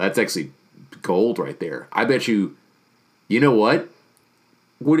sure. That's actually gold right there. I bet you know what?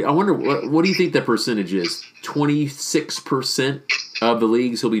 I wonder, what do you think that percentage is? 26% of the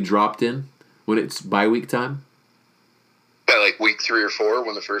leagues he'll be dropped in when it's bye week time? By like week 3 or 4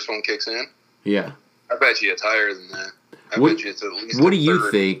 when the first one kicks in? Yeah. I bet you it's higher than that. Bet you it's at least what do you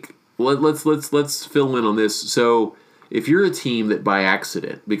think? Let's fill in on this. So if you're a team that by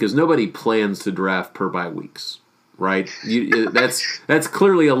accident, because nobody plans to draft per bye weeks, right? That's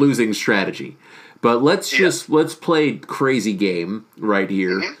clearly a losing strategy. But let's play crazy game right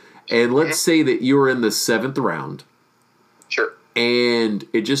here, and let's say that you're in the 7th round. Sure. And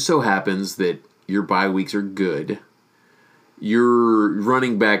it just so happens that your bye weeks are good. Your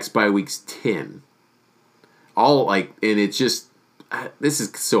running backs bye week's 10. And it's just, this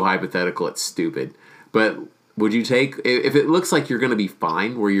is so hypothetical, it's stupid. But would you take, if it looks like you're going to be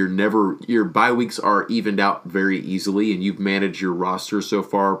fine, where your bye weeks are evened out very easily, and you've managed your roster so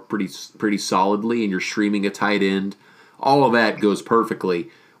far pretty solidly, and you're streaming a tight end, all of that goes perfectly,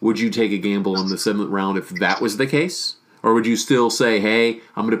 would you take a gamble in the 7th round if that was the case? Or would you still say, hey,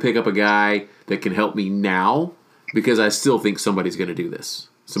 I'm going to pick up a guy that can help me now, because I still think somebody's going to do this.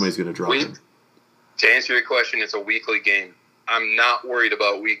 Somebody's going to drop him. To answer your question, it's a weekly game. I'm not worried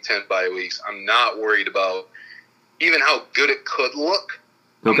about week 10 bye weeks. I'm not worried about even how good it could look.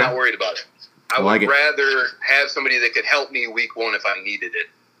 I'm not worried about it. I would rather have somebody that could help me week 1 if I needed it,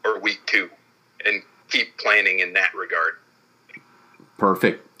 or week 2, and keep planning in that regard.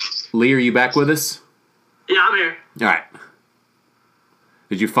 Perfect. Lee, are you back with us? Yeah, I'm here. All right.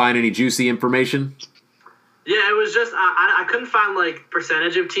 Did you find any juicy information? Yeah, it was just I couldn't find like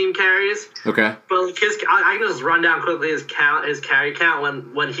percentage of team carries. Okay. But like I can just run down quickly his carry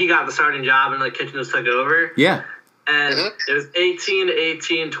count when he got the starting job and like Kitchens took over. Yeah. And it was 18,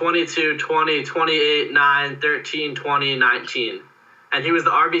 18, 22, 20, 28, 9, 13, 20, 19. And he was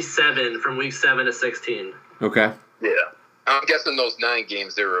the RB7 from week 7 to 16. Okay. Yeah. I'm guessing those 9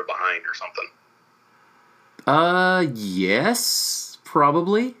 games they were behind or something. Yes,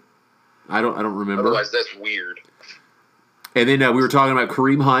 probably. I don't remember. Otherwise, that's weird. And then we were talking about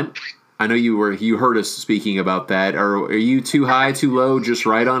Kareem Hunt. I know you heard us speaking about that. Are you too high, too low, just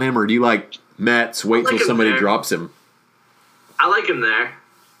right on him, or do you like Mets? Wait till somebody drops him. I like him there.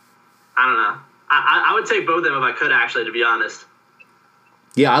 I don't know. I would take both of them if I could, actually, to be honest.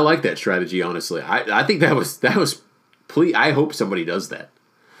 Yeah, I like that strategy. Honestly, I think that was. Please, I hope somebody does that.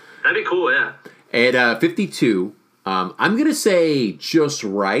 That'd be cool. Yeah. At 52, I'm gonna say just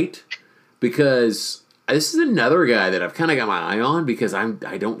right because. This is another guy that I've kind of got my eye on because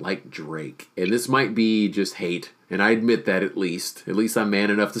I don't like Drake, and this might be just hate, and I admit that at least I'm man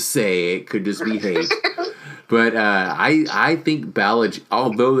enough to say it could just be hate. But I think Ballage,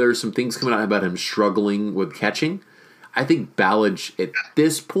 although there's some things coming out about him struggling with catching, I think Ballage at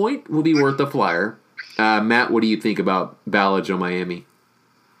this point will be worth a flyer. Matt, what do you think about Ballage on Miami?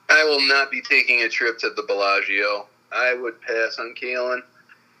 I will not be taking a trip to the Bellagio. I would pass on Kalen.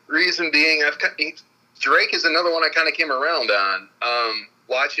 Reason being, Drake is another one I kind of came around on.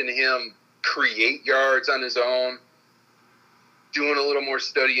 Watching him create yards on his own, doing a little more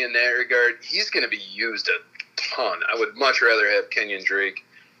study in that regard. He's going to be used a ton. I would much rather have Kenyon Drake.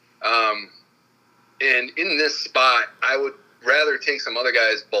 And in this spot, I would rather take some other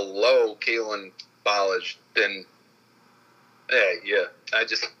guys below Kalen Ballage than, I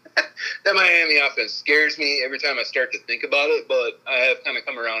just, that Miami offense scares me every time I start to think about it, but I have kind of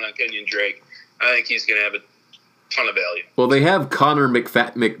come around on Kenyon Drake. I think he's going to have a ton of value. Well, they have Connor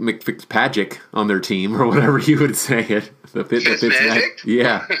McFitzpatrick on their team, or whatever you would say it. The Fitzmagic?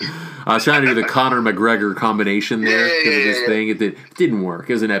 Yeah. I was trying to do the Conor McGregor combination there because of this thing. It didn't work.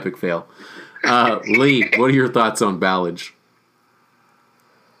 It was an epic fail. Lee, what are your thoughts on Ballage?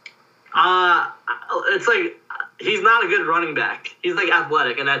 It's like he's not a good running back. He's like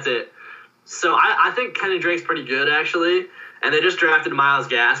athletic, and that's it. So I think Kenyon Drake's pretty good, actually. And they just drafted Myles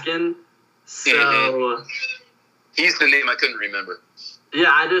Gaskin. So he's the name I couldn't remember.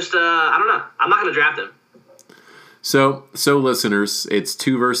 Yeah, I don't know. I'm not going to draft him. So listeners, it's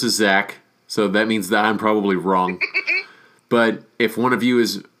 2 versus Zach. So that means that I'm probably wrong. But if one of you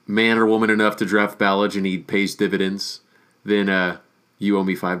is man or woman enough to draft Ballage and he pays dividends, then you owe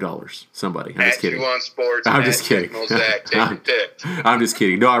me $5. Somebody. I'm just kidding. You on sports. I'm just kidding. Zach, take your pick. I'm just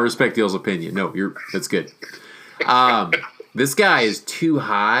kidding. No, I respect y'all's opinion. No, that's good. This guy is too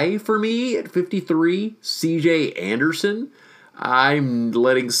high for me at 53. CJ Anderson. I'm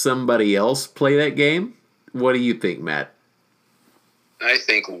letting somebody else play that game. What do you think, Matt? I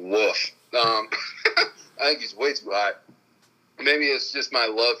think woof. I think he's way too high. Maybe it's just my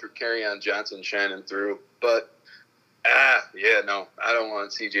love for Kerryon Johnson shining through. But, I don't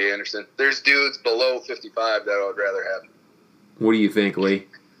want CJ Anderson. There's dudes below 55 that I would rather have. What do you think, Lee?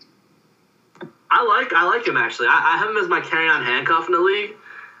 I like him, actually. I have him as my carry-on handcuff in the league,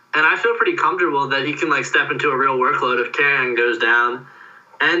 and I feel pretty comfortable that he can step into a real workload if carry-on goes down,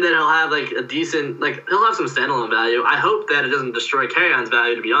 and then he'll have a decent he'll have some standalone value. I hope that it doesn't destroy carry-on's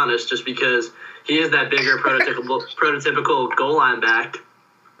value, to be honest, just because he is that bigger prototypical goal line back,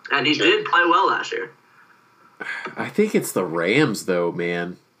 and he did play well last year. I think it's the Rams, though,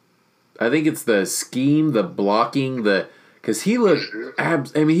 man. I think it's the scheme, the blocking, because he looked,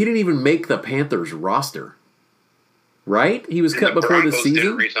 he didn't even make the Panthers roster, right? He was cut before the season.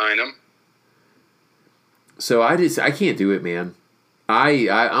 Didn't resign him. So I can't do it, man. I'm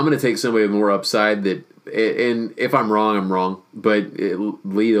going to take somebody with more upside that, and if I'm wrong, I'm wrong. But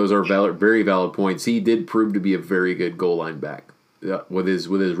Lee, those are very valid points. He did prove to be a very good goal line back with his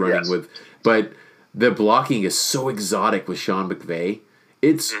running with, but the blocking is so exotic with Sean McVay.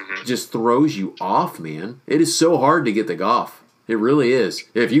 It's just throws you off, man. It is so hard to get the Goff. It really is.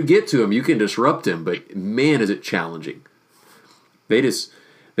 If you get to him, you can disrupt him, but man, is it challenging. They just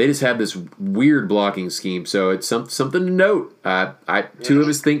have this weird blocking scheme, so it's something to note. Two of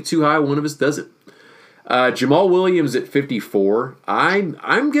us think too high, one of us doesn't. Jamal Williams at 54.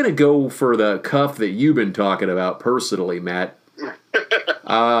 I'm gonna go for the cuff that you've been talking about personally, Matt.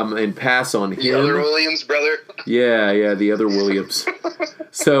 And pass on him. The other Williams, brother. Yeah, the other Williams.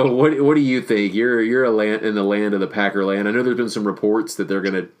 So what do you think? You're in the land of the Packer land. I know there's been some reports that they're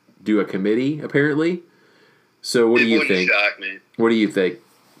going to do a committee, apparently. So what do you think? Shock me. What do you think?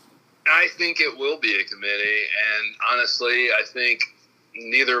 I think it will be a committee, and honestly, I think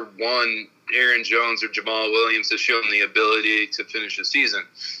neither one, Aaron Jones or Jamal Williams, has shown the ability to finish the season.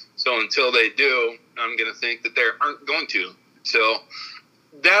 So until they do, I'm going to think that they aren't going to. So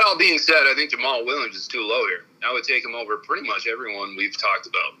that all being said, I think Jamal Williams is too low here. I would take him over pretty much everyone we've talked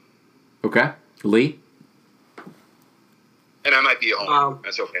about. Okay. Lee? And I might be a homer.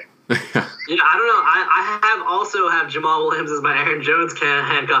 That's okay. Yeah, I don't know. I also have Jamal Williams as my Aaron Jones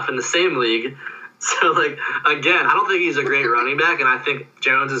handcuff in the same league. So, like, again, I don't think he's a great running back, and I think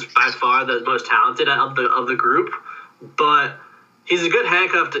Jones is by far the most talented of the group. But he's a good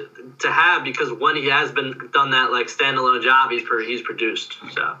handcuff to have because when he has done that, like, standalone job, he's produced.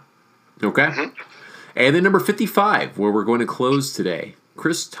 So. Okay. Mm-hmm. And then number 55, where we're going to close today,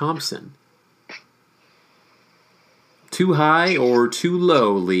 Chris Thompson. Too high or too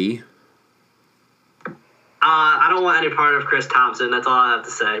low, Lee? I don't want any part of Chris Thompson. That's all I have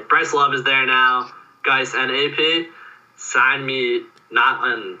to say. Bryce Love is there now. Guys and AP, sign me.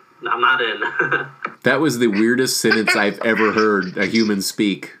 I'm not in. That was the weirdest sentence I've ever heard a human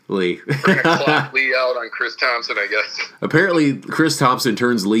speak, Lee. We're going to clock Lee out on Chris Thompson, I guess. Apparently, Chris Thompson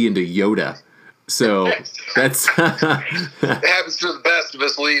turns Lee into Yoda. So that's it happens to the best of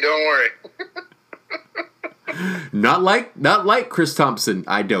us, Lee. Don't worry. Not like Chris Thompson.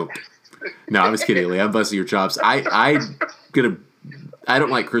 I don't. No, I'm just kidding, Lee. I'm busting your chops. I don't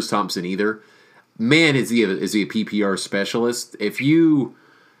like Chris Thompson either. Man, is he a PPR specialist?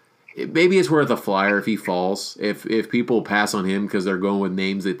 Maybe it's worth a flyer if he falls. If people pass on him because they're going with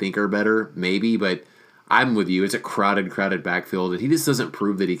names they think are better, maybe. But I'm with you. It's a crowded backfield, and he just doesn't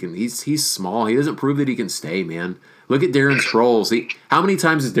prove that he can. He's small. He doesn't prove that he can stay, man. Look at Darren Sproles. How many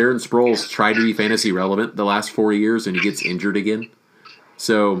times has Darren Sproles tried to be fantasy relevant the last 4 years, and he gets injured again?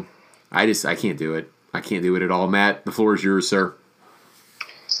 So I can't do it. I can't do it at all. Matt, the floor is yours, sir.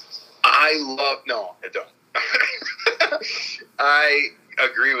 No, I don't. I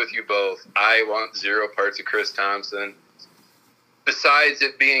agree with you both. I want zero parts of Chris Thompson. Besides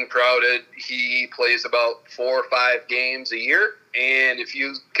it being crowded, he plays about 4 or 5 games a year. And if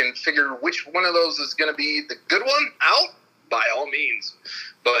you can figure which one of those is going to be the good one out, by all means.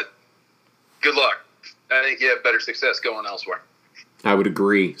 But good luck. I think you have better success going elsewhere. I would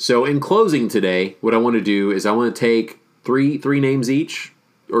agree. So in closing today, what I want to do is I want to take three names each,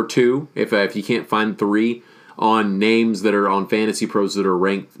 or 2, if you can't find 3, on names that are on Fantasy Pros that are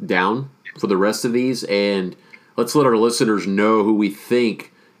ranked down for the rest of these, and let's let our listeners know who we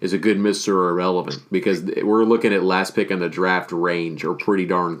think is a good Mr. Irrelevant, because we're looking at last pick in the draft range, or pretty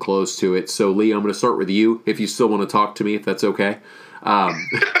darn close to it. So, Lee, I'm going to start with you, if you still want to talk to me, if that's okay.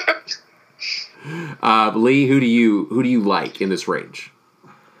 Lee, who do you like in this range?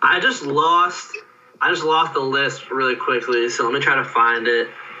 I just lost the list really quickly, so let me try to find it.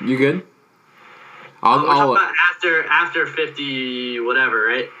 You good? We're talking about after 50 whatever,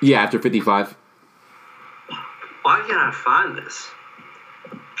 right? Yeah, after 55. Why can't I find this?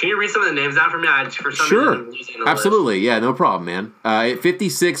 Can you read some of the names out for me? Sure. Absolutely. Yeah, no problem, man. At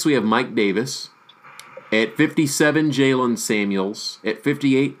 56, we have Mike Davis. At 57, Jalen Samuels. At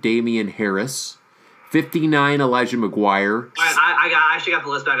 58, Damian Harris. 59, Elijah McGuire. I actually got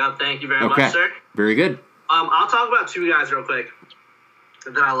the list back up. Thank you very much, sir. Very good. I'll talk about 2 guys real quick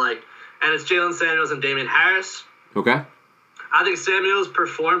that I like. And it's Jalen Samuels and Damian Harris. Okay. I think Samuels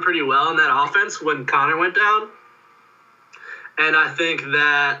performed pretty well in that offense when Connor went down. And I think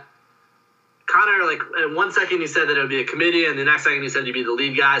that Connor, like, in 1 second he said that it would be a committee, and the next second he said he'd be the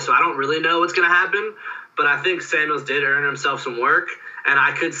lead guy. So I don't really know what's going to happen. But I think Samuels did earn himself some work, and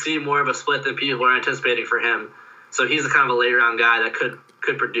I could see more of a split than people are anticipating for him. So he's a kind of a late-round guy that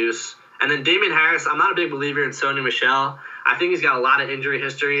could produce. And then Damian Harris, I'm not a big believer in Sony Michel. I think he's got a lot of injury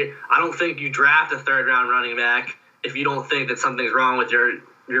history. I don't think you draft a 3rd-round running back if you don't think that something's wrong with your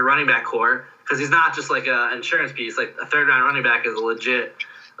running back core, because he's not just like an insurance piece. Like, a 3rd-round running back is a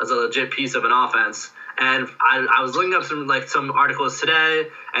legit piece of an offense. And I was looking up some articles today,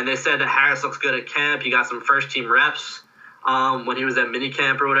 and they said that Harris looks good at camp. He got some first-team reps when he was at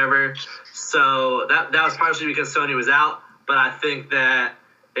minicamp or whatever. So that was partially because Sony was out, but I think that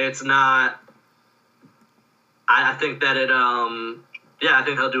it's not. I think that I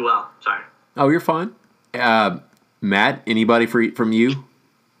think he'll do well. Sorry. Oh, you're fine. Matt, anybody from you?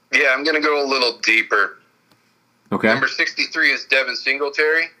 Yeah, I'm going to go a little deeper. Okay. Number 63 is Devin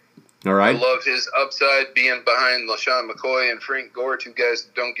Singletary. All right. I love his upside being behind LaShawn McCoy and Frank Gore, 2 guys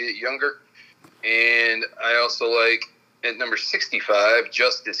that don't get younger. And I also like, at number 65,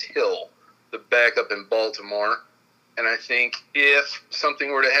 Justice Hill, the backup in Baltimore. And I think if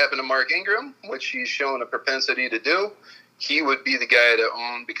something were to happen to Mark Ingram, which he's shown a propensity to do, he would be the guy to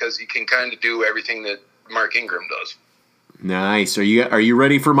own because he can kind of do everything that Mark Ingram does. Nice. Are you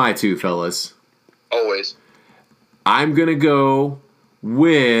ready for my 2, fellas? Always. I'm going to go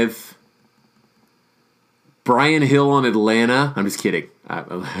with Brian Hill on Atlanta. I'm just kidding. All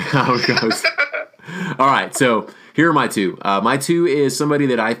right, so here are my 2. My 2 is somebody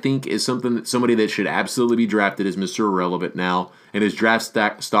that I think is somebody that should absolutely be drafted as Mr. Irrelevant now, and his draft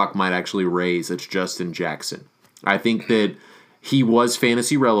stock might actually raise. It's Justin Jackson. I think that He was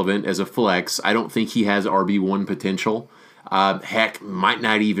fantasy relevant as a flex. I don't think he has RB1 potential. Heck, might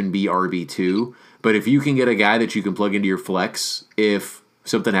not even be RB2. But if you can get a guy that you can plug into your flex, if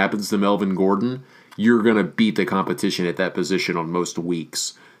something happens to Melvin Gordon, you're going to beat the competition at that position on most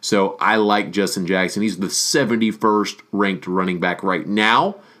weeks. So I like Justin Jackson. He's the 71st ranked running back right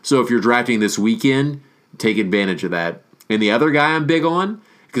now. So if you're drafting this weekend, take advantage of that. And the other guy I'm big on,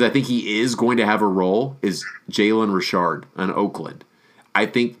 because I think he is going to have a role, is Jalen Richard on Oakland. I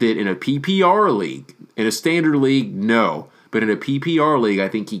think that in a PPR league, in a standard league, no. But in a PPR league, I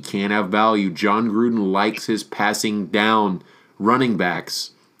think he can have value. John Gruden likes his passing down running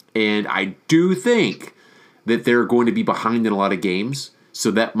backs. And I do think that they're going to be behind in a lot of games.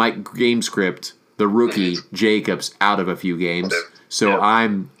 So that might game script the rookie Jacobs out of a few games. So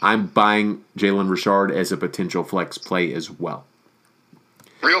I'm buying Jalen Richard as a potential flex play as well.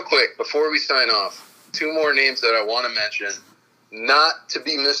 Real quick, before we sign off, 2 more names that I want to mention. Not to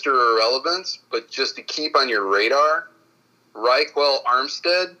be Mr. Irrelevance, but just to keep on your radar. Raquel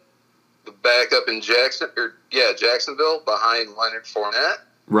Armstead, the backup in Jacksonville, behind Leonard Fournette.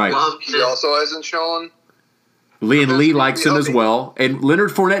 Right. He also hasn't shown. Lee likes him as well. And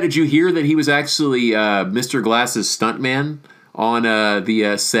Leonard Fournette, did you hear that he was actually Mr. Glass's stuntman on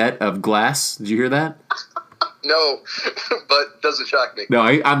the set of Glass? Did you hear that? No, but doesn't shock me. No,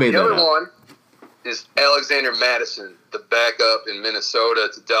 I made that up. The other one is Alexander Madison, the backup in Minnesota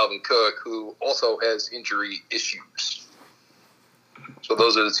to Dalvin Cook, who also has injury issues. So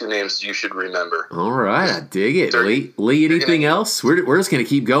those are the 2 names you should remember. All right, I dig it. Lee, anything else? We're just going to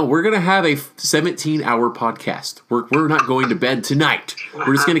keep going. We're going to have a 17-hour podcast. We're not going to bed tonight.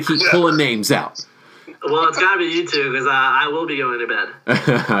 We're just going to keep pulling names out. Well, it's got to be you two because I will be going to bed.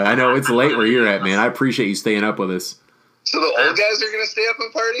 I know it's late where you're at, man. I appreciate you staying up with us. So the old guys are going to stay up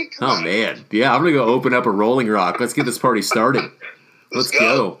and party? Come on. Man. Yeah, I'm going to go open up a Rolling Rock. Let's get this party started. Let's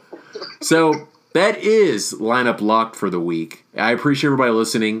go. So that is lineup locked for the week. I appreciate everybody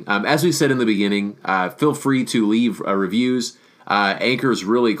listening. As we said in the beginning, feel free to leave reviews. Anchor is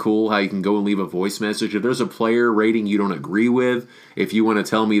really cool how you can go and leave a voice message. If there's a player rating you don't agree with, if you want to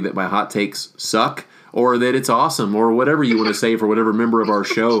tell me that my hot takes suck, or that it's awesome, or whatever you want to say for whatever member of our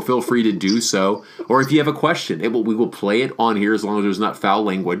show, feel free to do so. Or if you have a question, we will play it on here as long as there's not foul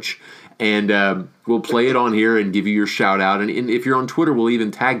language. And we'll play it on here and give you your shout out. And if you're on Twitter, we'll even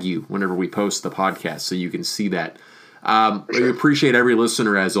tag you whenever we post the podcast so you can see that. We appreciate every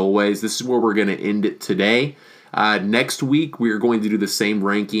listener as always. This is where we're going to end it today. Next week, we're going to do the same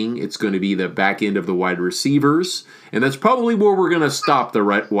ranking. It's going to be the back end of the wide receivers. And that's probably where we're going to stop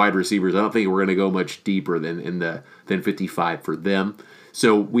the wide receivers. I don't think we're going to go much deeper than 55 for them.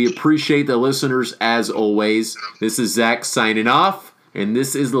 So we appreciate the listeners as always. This is Zach signing off, and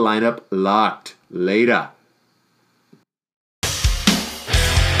this is Lineup Locked. Later.